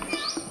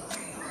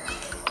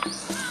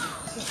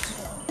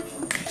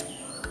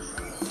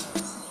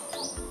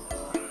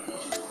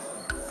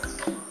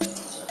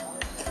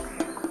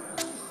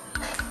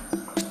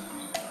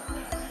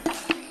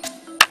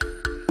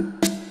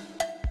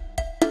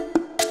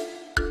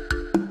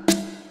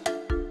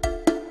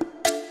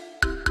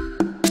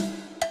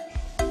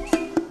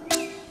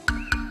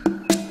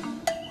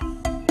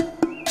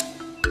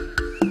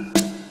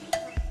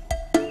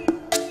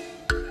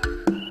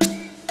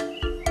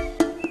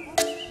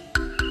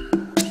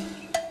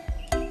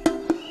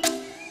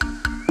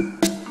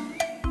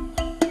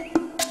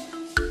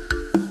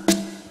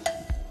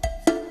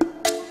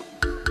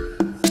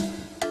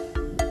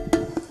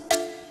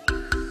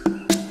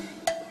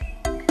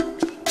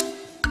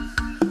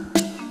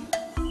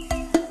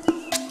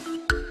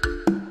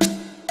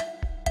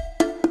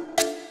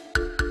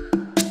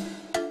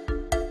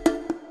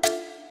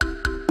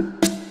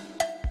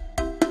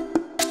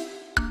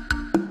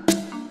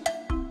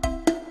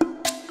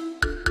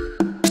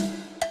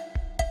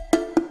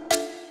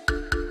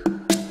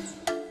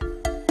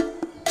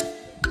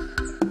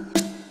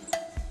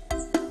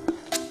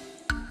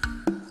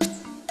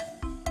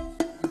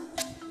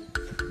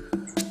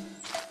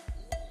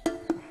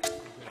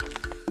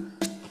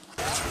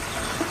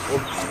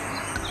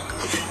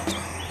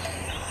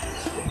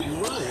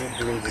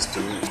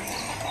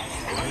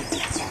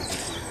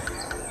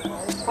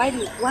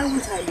 Why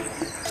won't I leave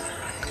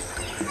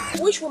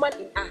you? Which woman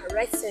in her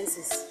right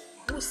senses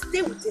will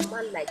stay with a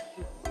man like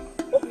you?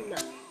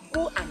 Obinna,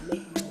 go and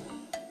make money.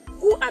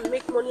 Go and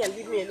make money and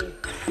leave me alone.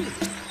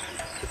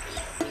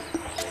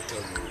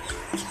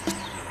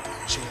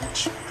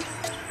 Change.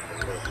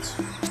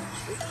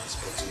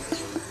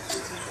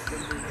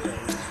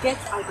 Get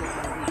out of my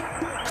way.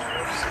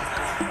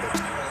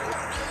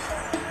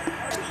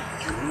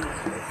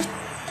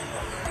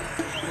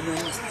 And I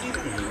am still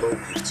in love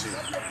with you.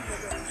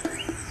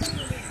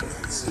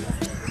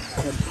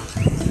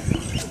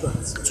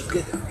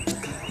 Together, we can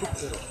take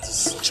care of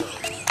this child.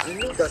 I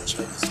know that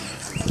child is not.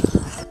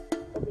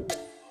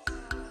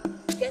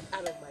 Okay, get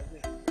out of my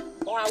way,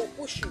 or I will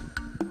push you.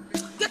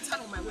 Get out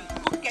of my way.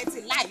 Go get a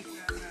life.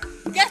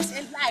 Get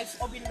a life,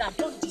 Obinna.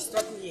 Don't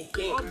disturb me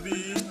again.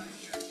 Obi.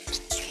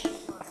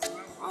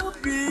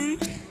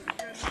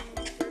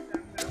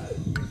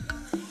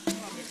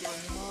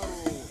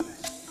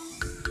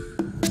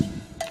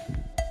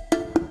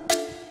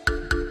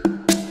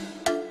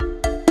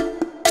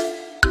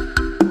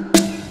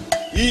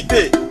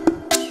 Ite,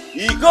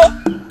 Iko,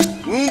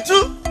 Untu.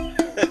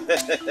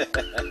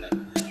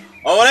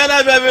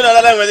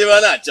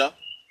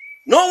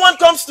 No one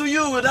comes to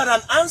you without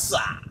an answer.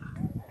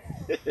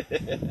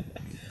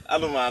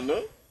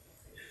 Alumano.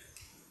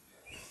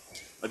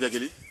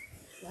 Abiageli,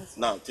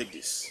 now take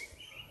this.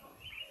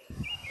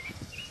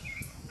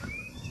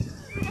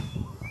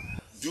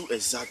 Do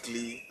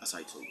exactly as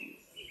I told you.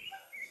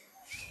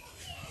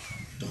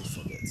 Don't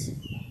forget.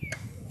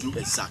 Do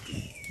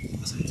exactly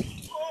as I told you.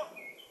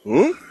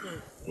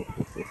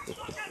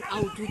 I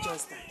will do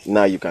just that.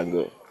 Now you can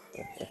go.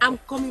 I'm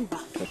coming back.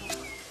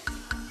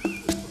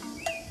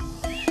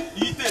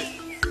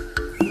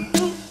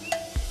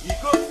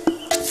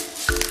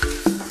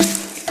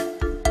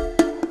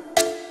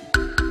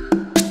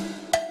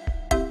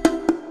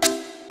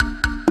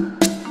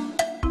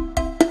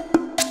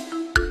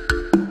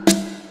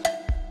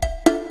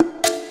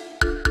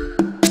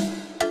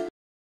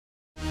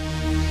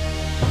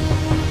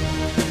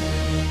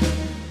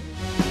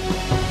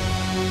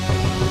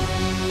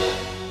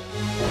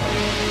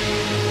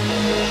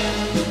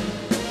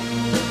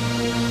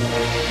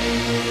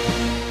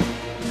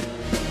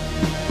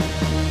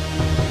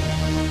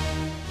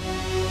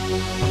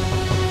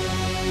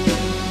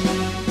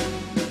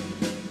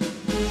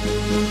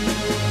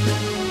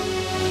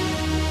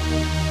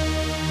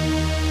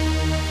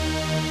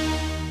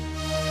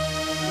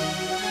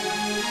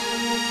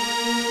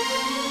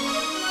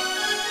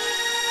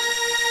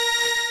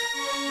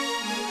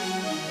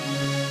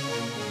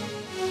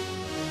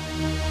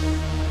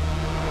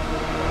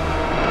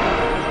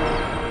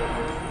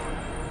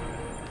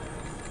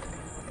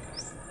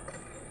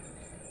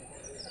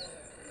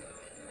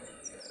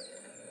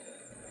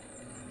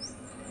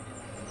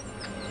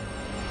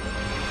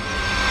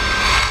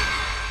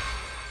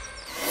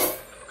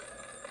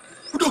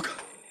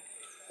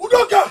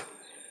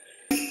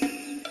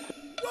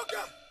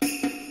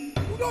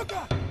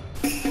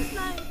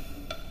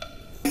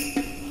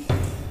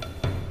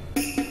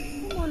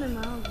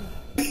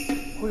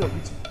 your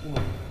beauty,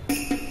 woman.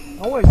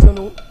 I want to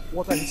know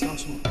what I this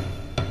house, woman.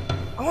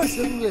 I want to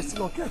say everywhere is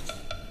still unkept.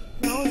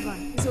 My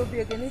husband, it's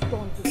Obiageli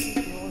turn to see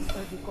the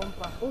husband, the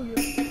compound. Oh,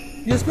 yes.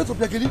 You expect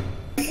Obiageli?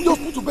 We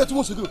just put to bed 2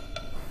 months ago.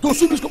 To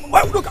see this compound.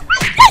 Why Udoka?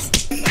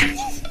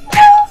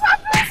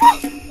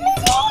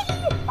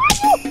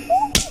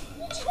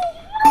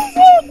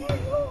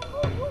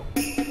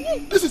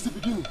 This is the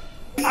beginning.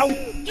 I will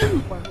kill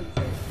you by myself.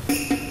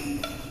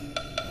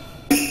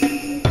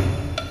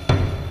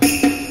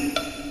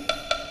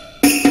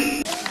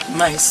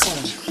 My son,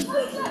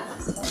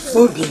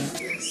 Ruebeen,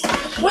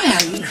 why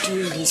are you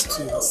doing this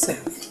to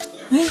yourself?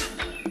 Eh?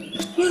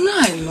 You know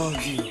I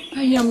love you.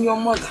 I am your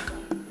mother.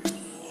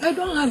 I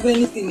don't have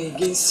anything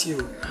against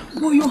you.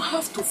 But you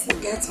have to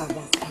forget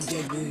about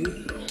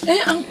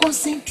Obiageli and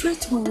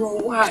concentrate on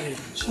your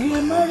wife. You're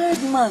a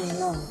married man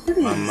now.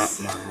 Please.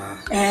 Mama.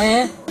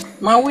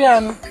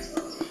 Mawiano.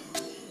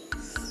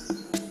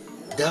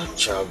 That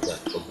child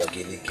that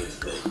Obiageli gave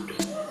birth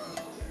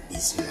to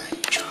is my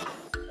child.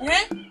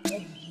 Eh?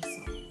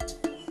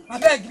 I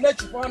beg, let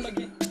you go on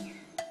again.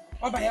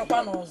 I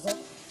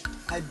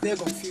beg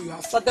of you, I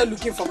started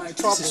looking for my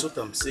trouble. This is what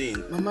I'm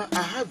saying. Mama,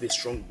 I have a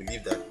strong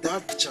belief that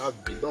that child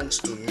belongs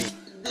to me.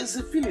 There's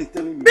a feeling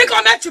telling me.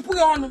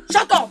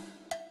 Shut up!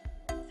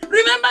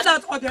 Remember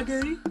that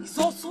Obiageli is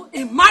also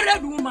a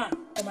married woman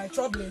for my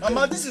trouble.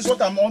 Mama, this is what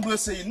I'm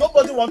always saying.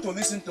 Nobody wants to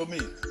listen to me.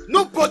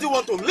 Nobody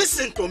wants to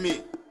listen to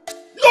me.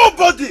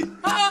 Nobody!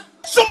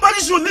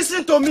 Somebody should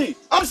listen to me.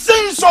 I'm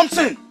saying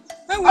something.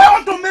 I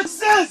want to make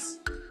sense.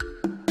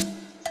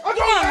 I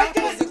don't like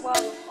it.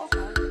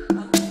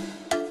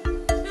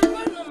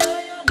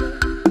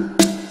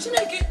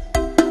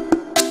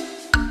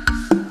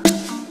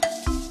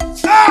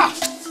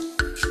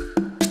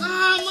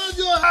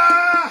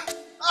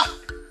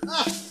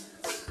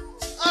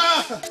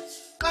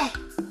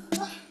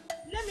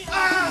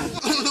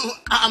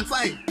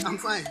 I'm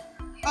fine.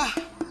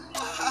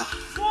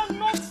 You're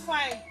not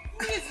fine.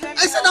 Please let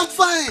me. I said I'm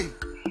fine.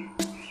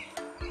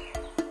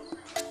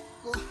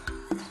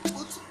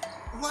 But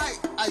why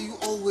are you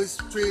always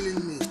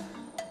trailing me?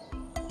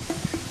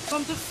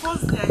 From the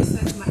first day I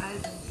set my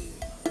eyes on you,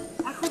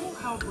 I couldn't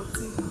help but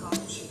think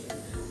about you.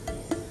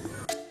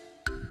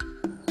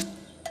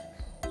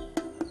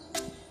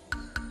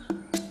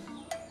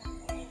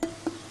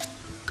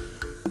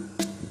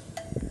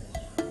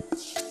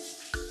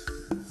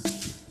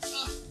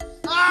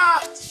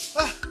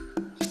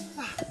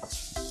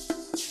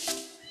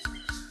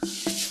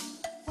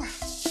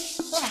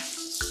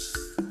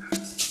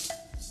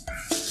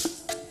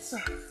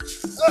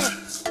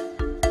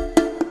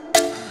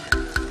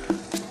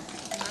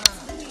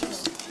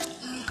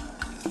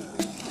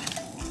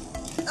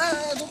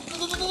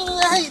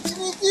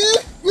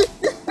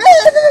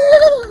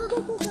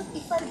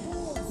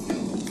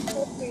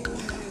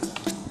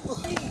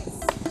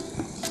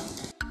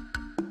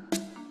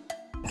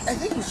 I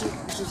think you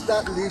should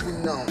start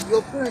leaving now.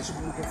 Your parents should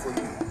be looking for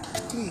you.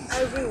 Please. I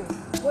will.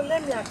 But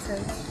let me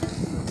attend.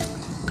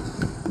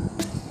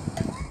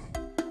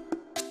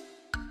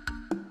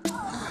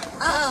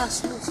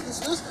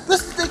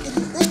 Let's take it.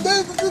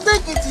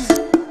 Take it easy.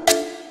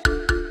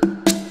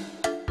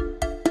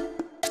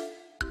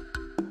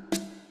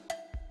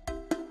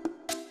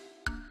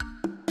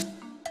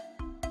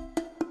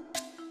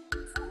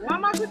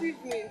 Mama, good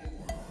evening.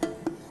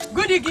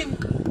 Good evening.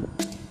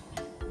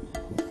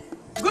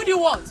 Goody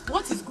what?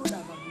 What is good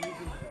about the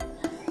evening?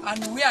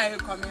 And where are you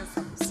coming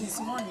from? Since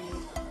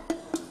morning.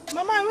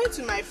 Mama, I went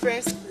to my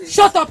friend's place.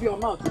 Shut up your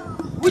mouth.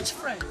 Which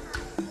friend?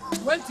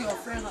 Went to your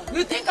friend's house.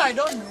 You think I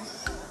don't know?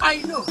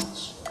 I know.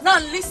 Now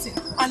listen,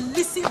 and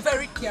listen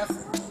very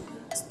carefully.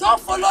 Stop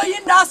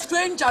following that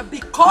stranger,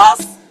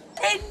 because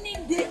any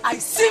day I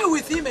see you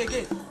with him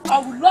again, I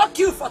will lock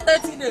you for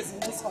 30 days in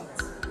this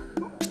house.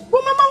 But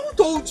Mama, who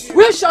told you?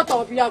 Will shut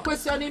up, you are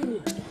questioning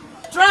me.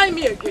 Try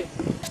me again.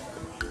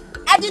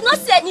 I did not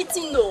say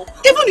anything, no.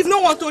 Even if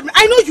no one told me,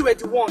 I know you were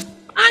the one.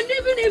 And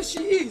even if she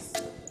is,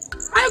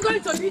 are you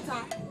going to beat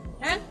her?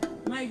 Eh?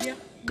 My dear,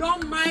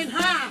 don't mind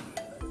her.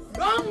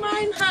 Don't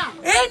mind her.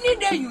 Any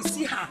day you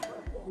see her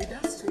with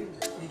that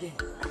stranger again,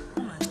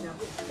 come and tell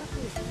me.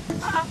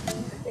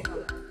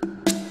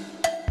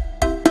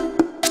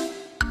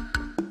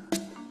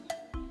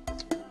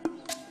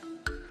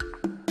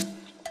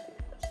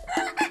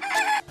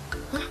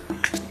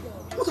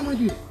 What am I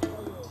doing?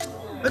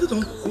 I don't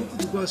want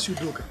to go ask you,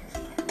 Udoka.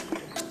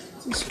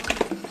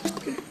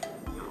 Okay.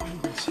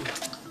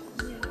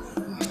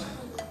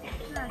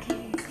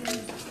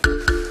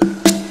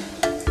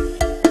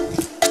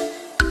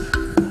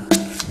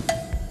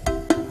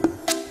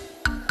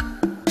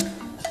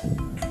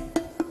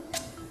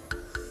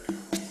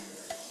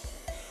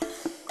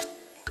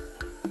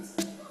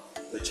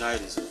 The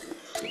child is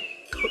okay.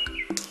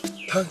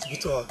 Thanks be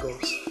to our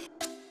gods.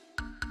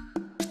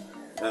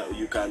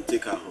 You can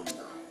take her home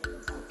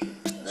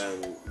now.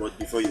 But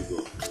before you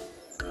go,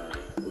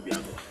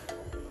 Obiago,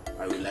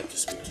 I would like to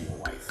speak to your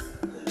wife.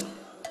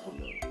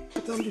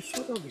 But I'm the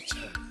father of the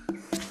child.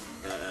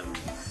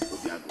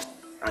 Obiago,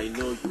 I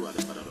know you are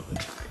the father of the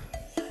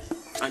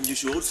child. And you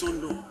should also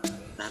know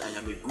that I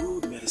am a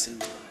good medicine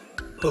man.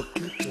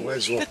 Okay,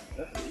 where's one?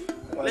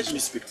 Let me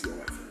speak to your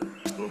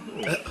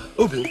wife.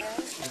 Obi.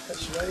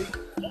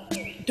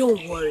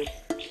 Don't worry.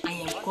 I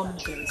am coming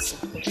very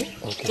soon, okay?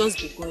 Just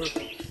be going.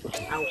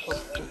 Okay. I will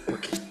come.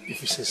 Okay,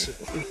 if you say so.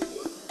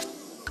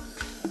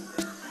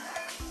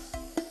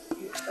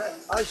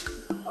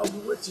 I'll be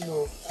waiting.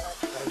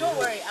 Don't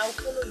worry, I'll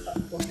follow you.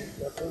 Okay,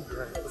 you're coming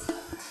behind.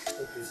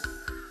 Okay.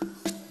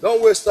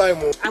 Don't waste time.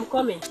 I'm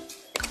coming.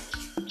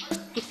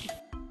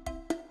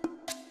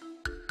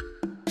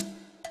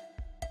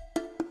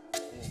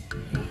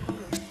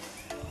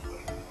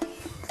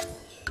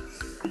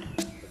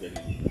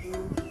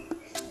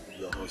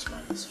 Your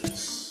husband is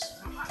yours.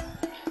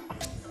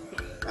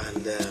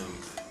 And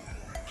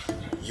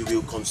you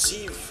will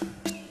conceive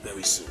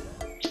very soon.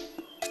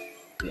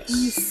 Yes.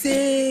 You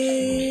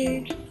say...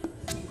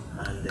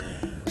 And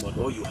but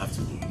all you have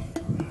to do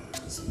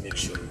is make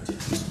sure you take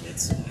this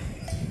medicine.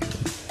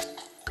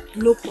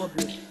 No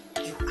problem.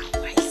 You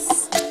are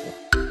wise.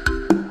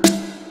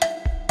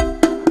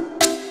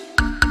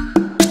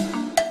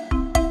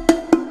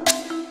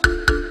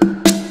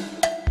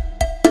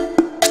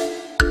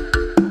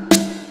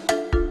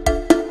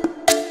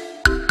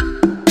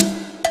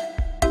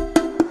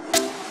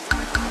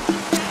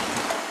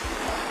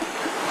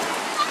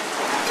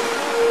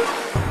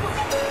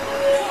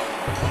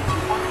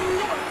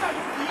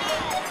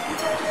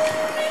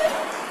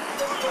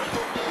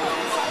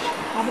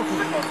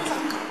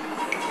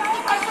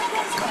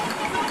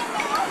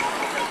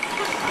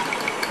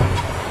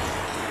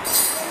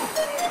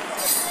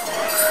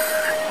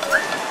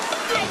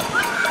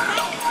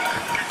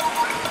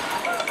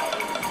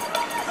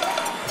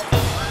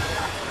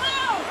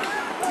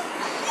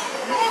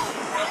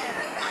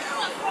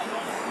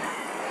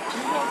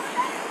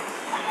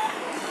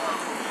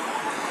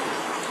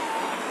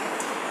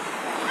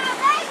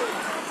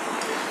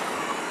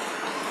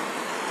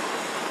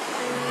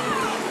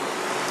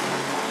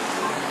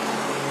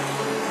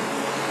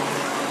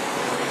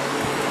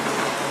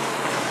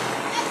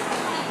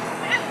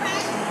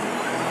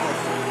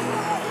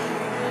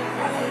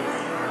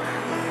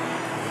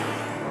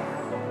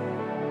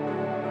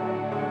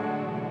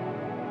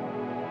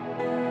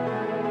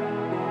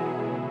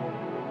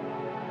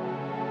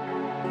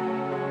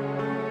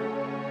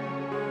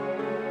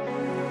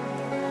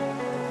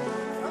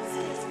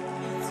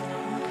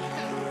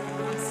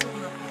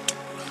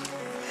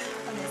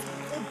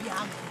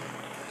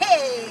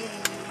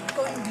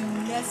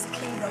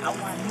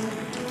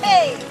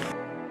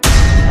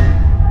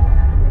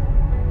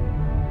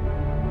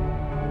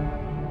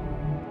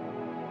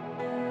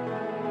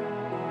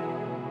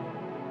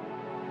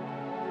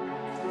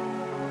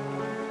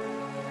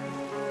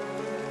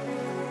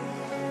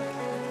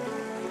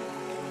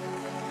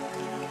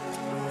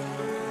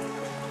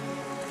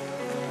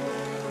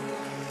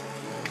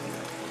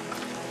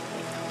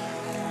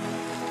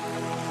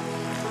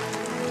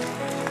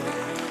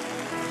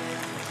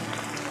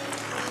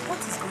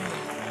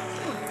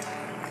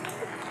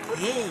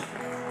 Hey,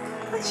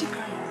 why is she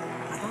crying?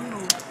 I don't know.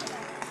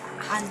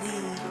 And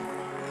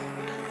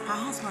her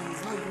husband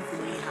is not even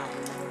following her.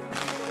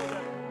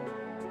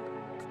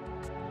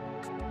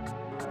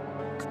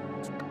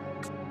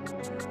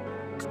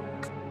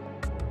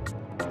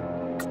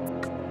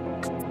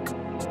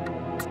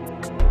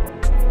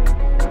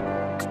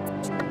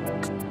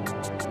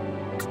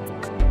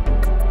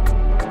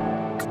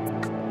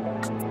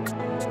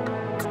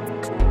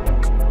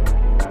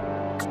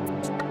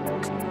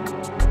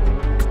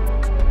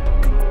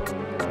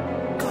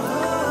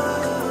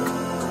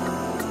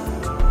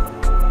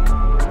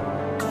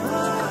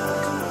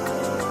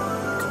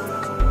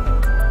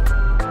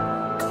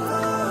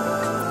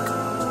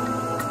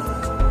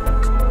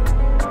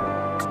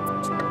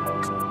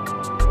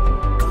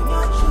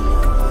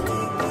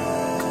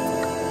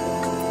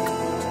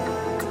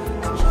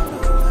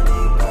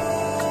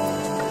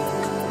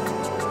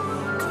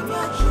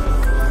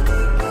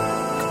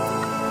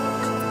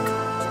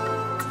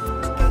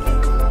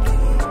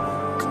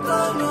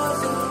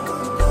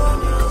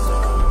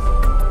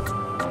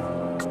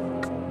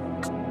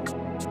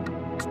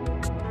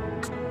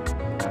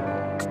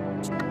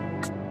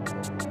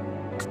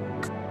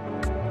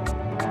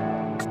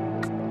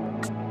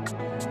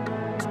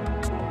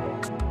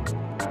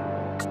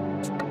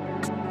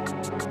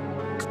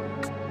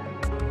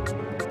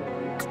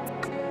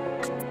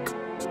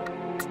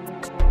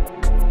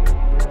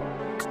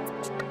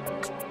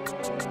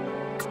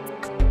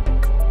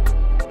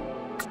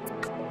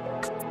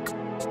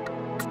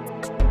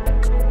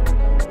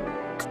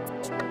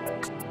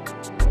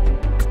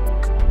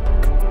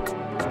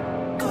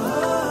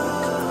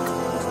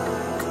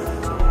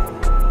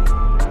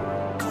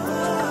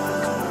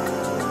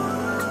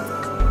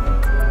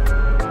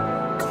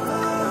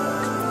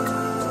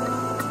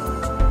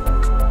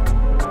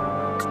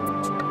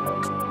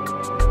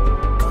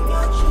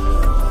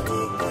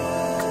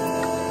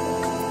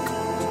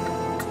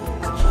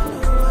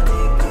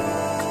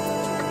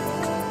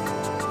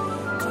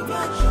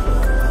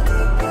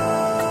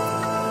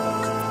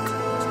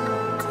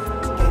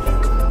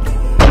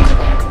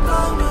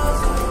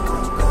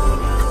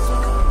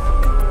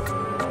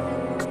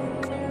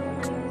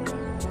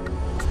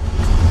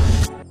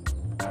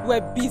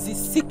 were busy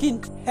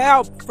seeking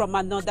help from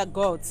another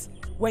god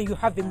when you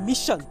have a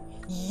mission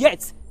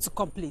yet to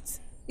complete.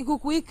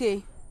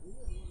 Ikukuike,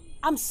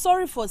 I'm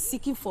sorry for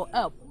seeking for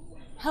help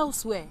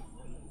elsewhere.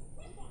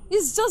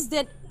 It's just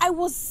that I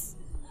was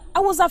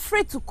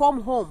afraid to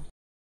come home.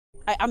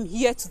 I am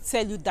here to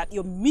tell you that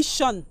your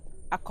mission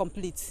are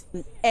complete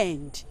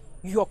and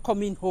you're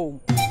coming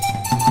home.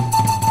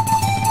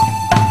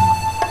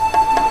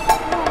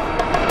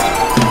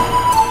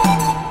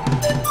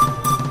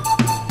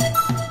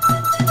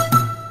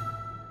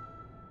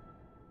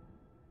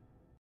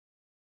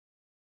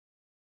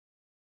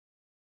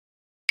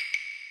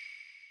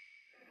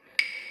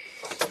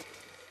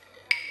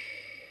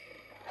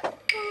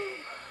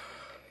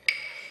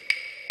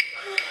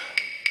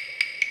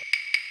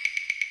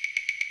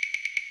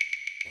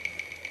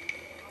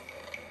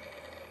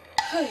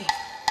 Hey,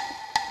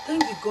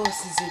 thank the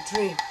gods it's a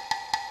dream.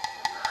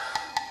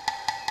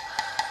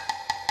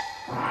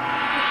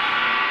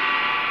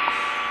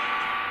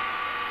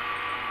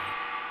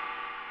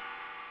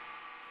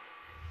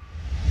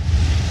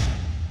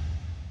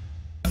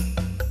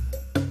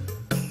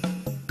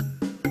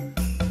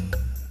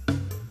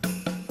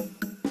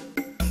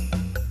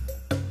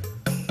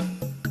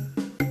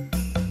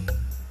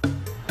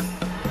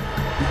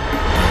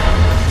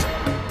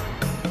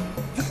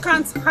 You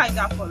can't hide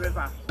her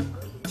forever.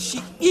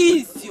 She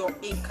is your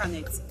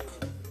incarnate.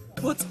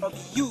 Both of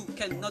you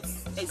cannot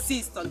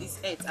exist on this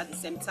earth at the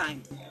same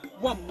time.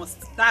 One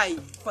must die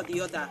for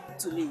the other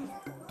to live.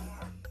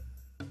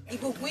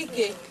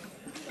 Ikukuike,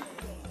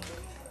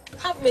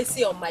 have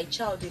mercy on my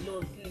child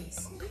alone,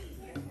 please.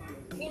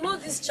 You know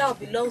this child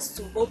belongs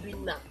to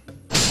Obinna.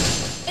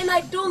 And I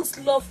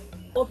don't love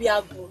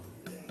Obiago.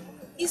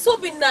 It's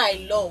Obinna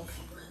I love.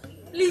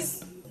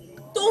 Please,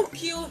 don't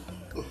kill.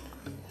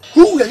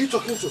 Who are you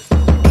talking to?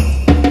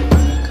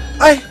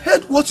 I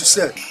heard what you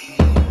said.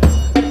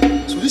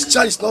 So this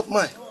child is not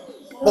mine.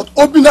 But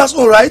Obinna's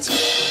all right.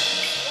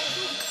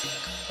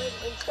 I'm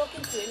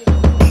talking to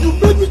anybody. You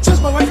made me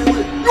chase my wife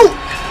away. You!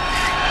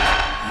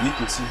 You need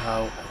to see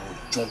how I was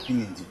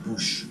jumping in the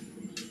bush,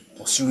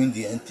 pursuing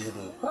the end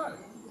table.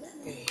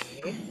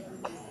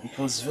 It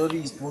was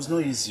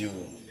not easy.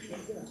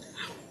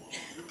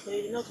 So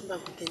you're not come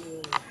back with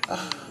anyone?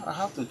 I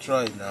have to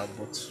try it now,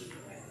 but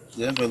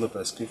the envelope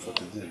I skipped for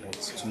today, but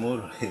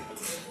tomorrow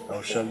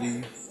I'll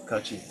surely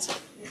catch it.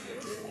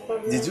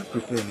 Did you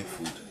prepare any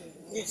food?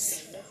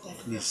 Yes.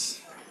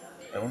 Please,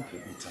 I want to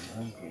eat. I'm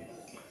hungry.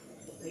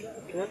 You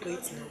want to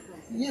eat now?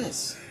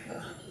 Yes.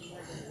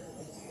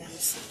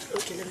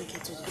 Okay, let me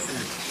get to it.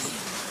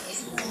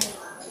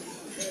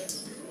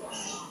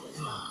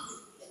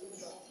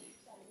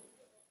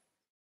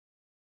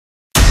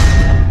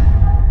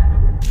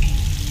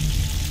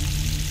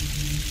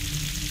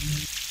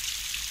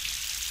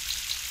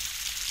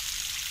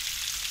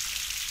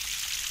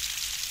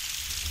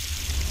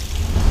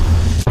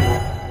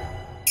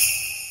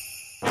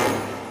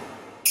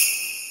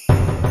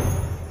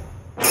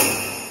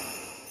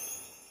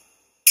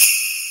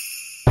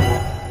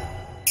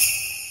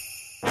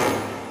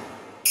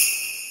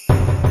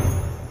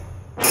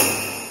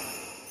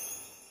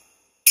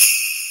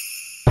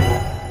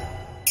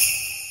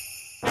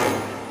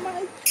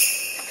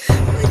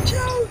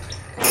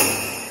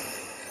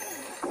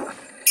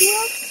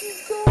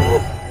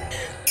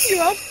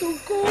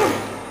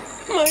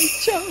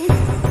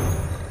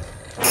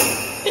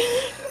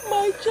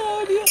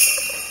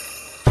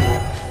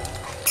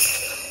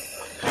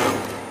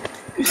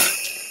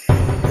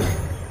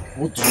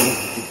 What do you want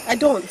to do? I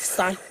don't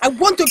understand. I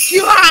want to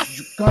kill her.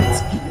 You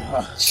can't kill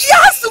her. She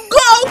has to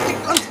go. You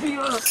can't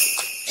kill her.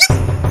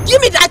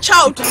 Give me that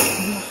child.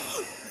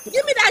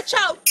 Give me that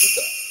child. Give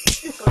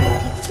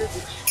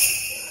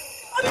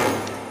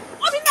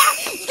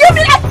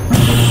me that.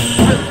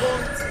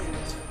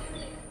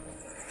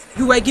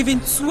 You were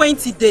given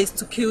 20 days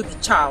to kill the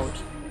child,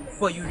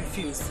 but you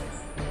refused.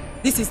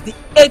 This is the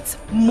 8th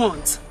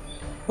month,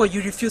 but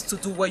you refused to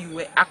do what you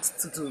were asked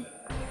to do.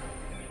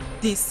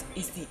 This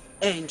is the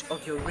end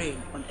of your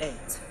reign on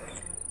earth.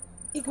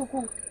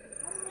 Ikuku,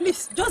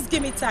 please, just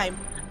give me time.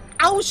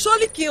 I will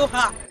surely kill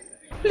her.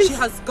 Please. She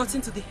has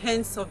gotten to the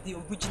hands of the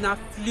original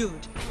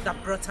fluid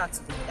that brought her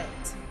to the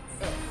earth.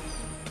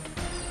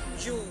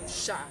 You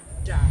shall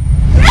die.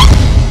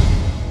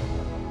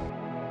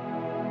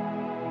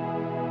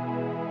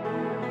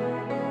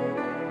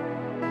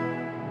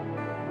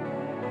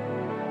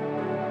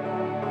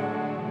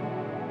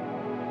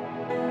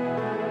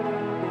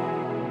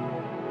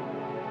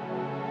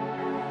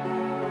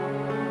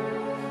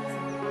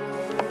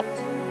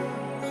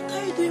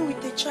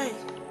 Child.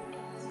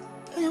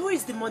 And where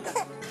is the mother?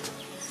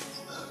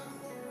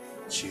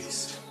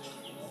 Jeez.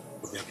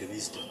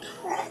 Obiageli's daughter.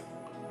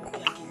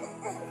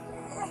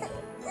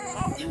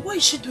 And what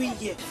is she doing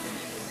here?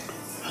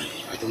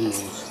 I don't know.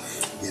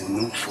 There's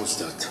no force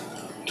that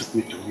took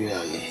me to where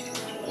I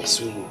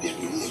saw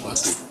Obiageli about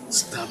to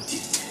stab the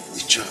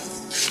child.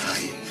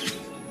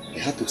 I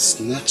had to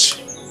snatch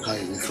her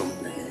away from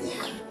Obiageli.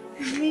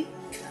 Me?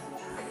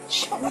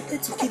 She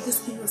wanted to kill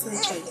this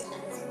innocent child.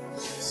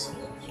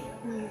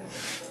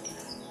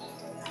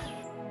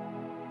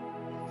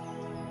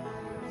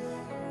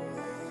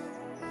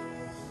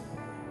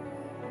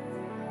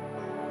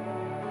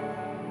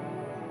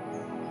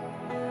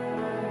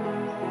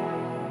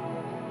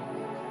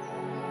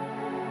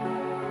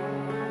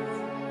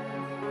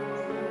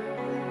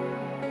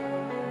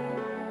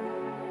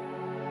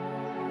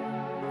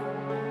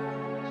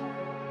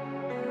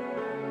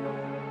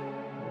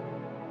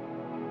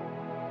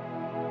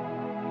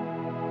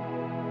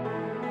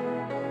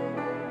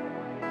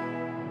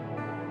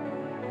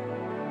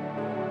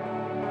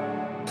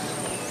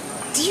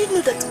 you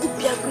know that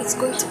Ubiago is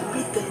going to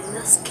be the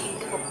last king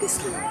of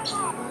this land?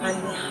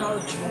 And how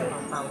do you know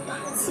about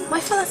that? My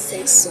father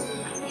said so.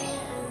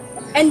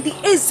 And the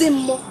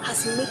Ezemo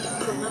has made a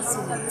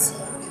pronouncement.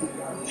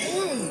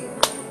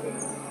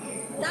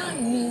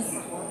 That means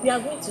we are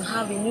going to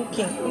have a new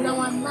king in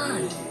our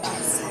land.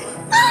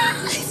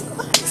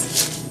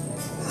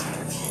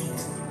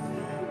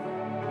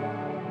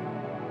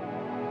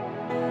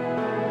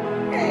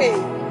 Hey!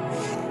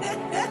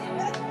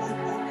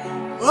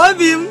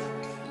 Ruebeen!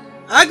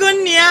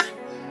 Agonia!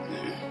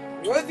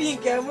 Ruebeen,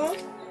 Kemo!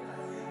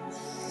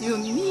 You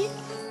mean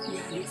you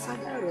are the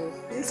father of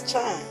this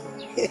child?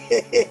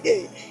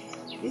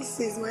 This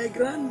is my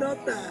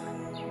granddaughter.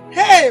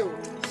 Hey!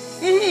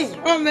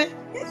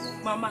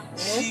 Mama,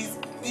 she's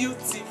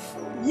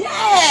beautiful.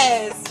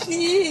 Yes,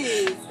 she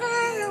is.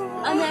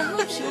 And I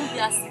hope she won't be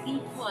as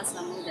evil as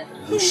her mother.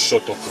 You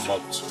shut up your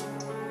mouth.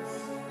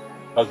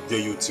 How dare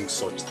you think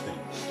such thing?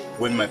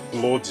 When my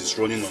blood is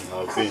running on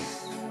her vein.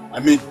 I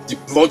mean, the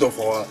blood of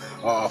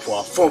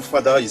our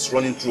forefather is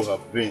running through her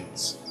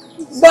veins.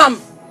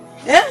 Bam!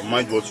 Eh?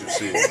 Mind what you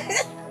say.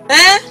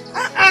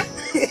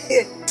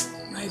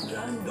 My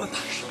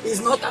granddaughter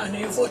is not an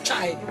evil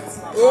child.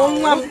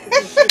 Oh, mom.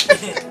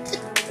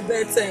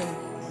 But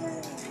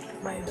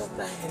my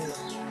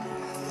daughter-in-law,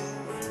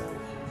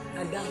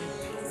 Adam,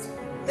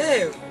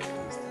 hey,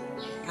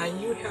 can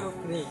you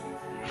help me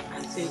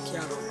and take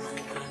care of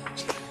my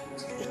grandchild?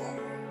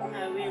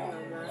 I will,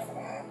 Mama.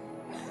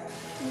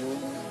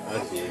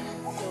 Okay.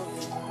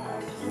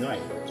 You know I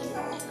love you.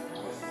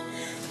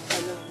 I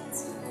love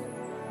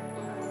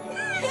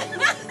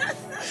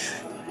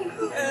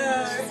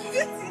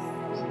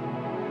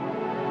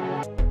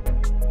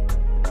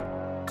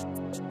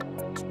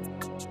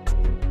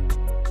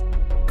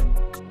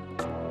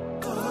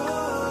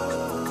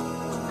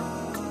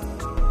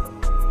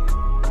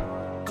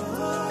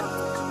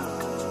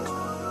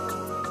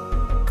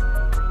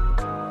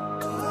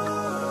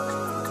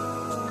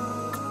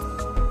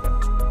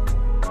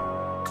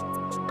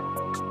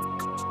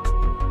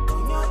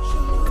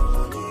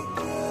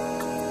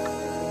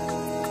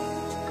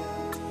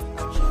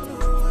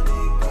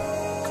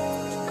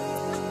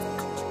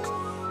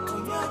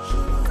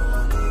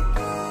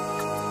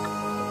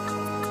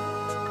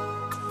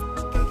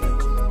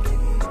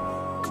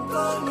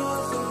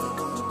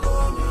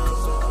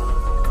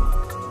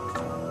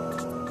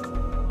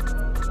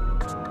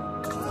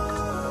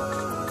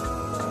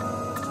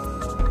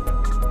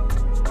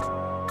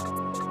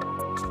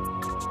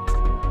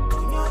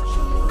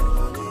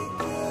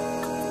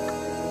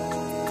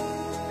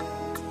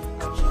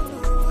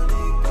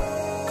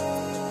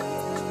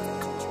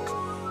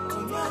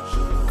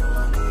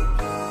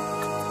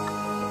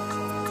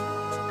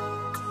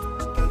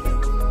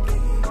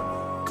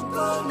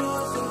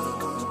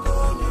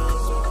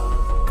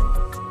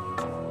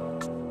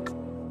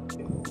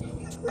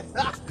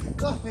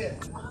Come here.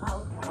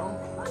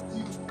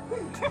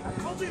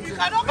 You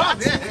cannot come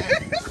here.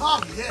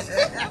 Come here.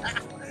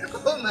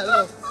 Oh, my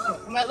love.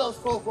 My love,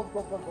 come.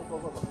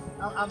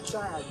 I'm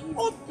tired.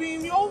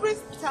 Ruebeen, you're always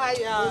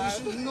tired.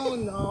 You should know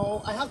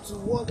now. I have to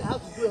work. I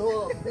have to do a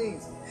whole lot of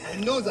things. I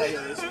know that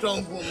you're a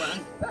strong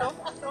woman. Stop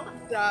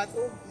that,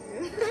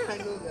 Ruebeen. I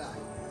know that.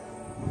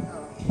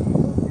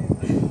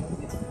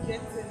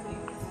 Get to me.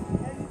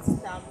 Let me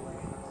start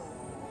with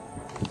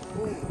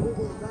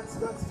Oh, that's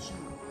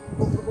true.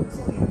 But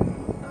tell me,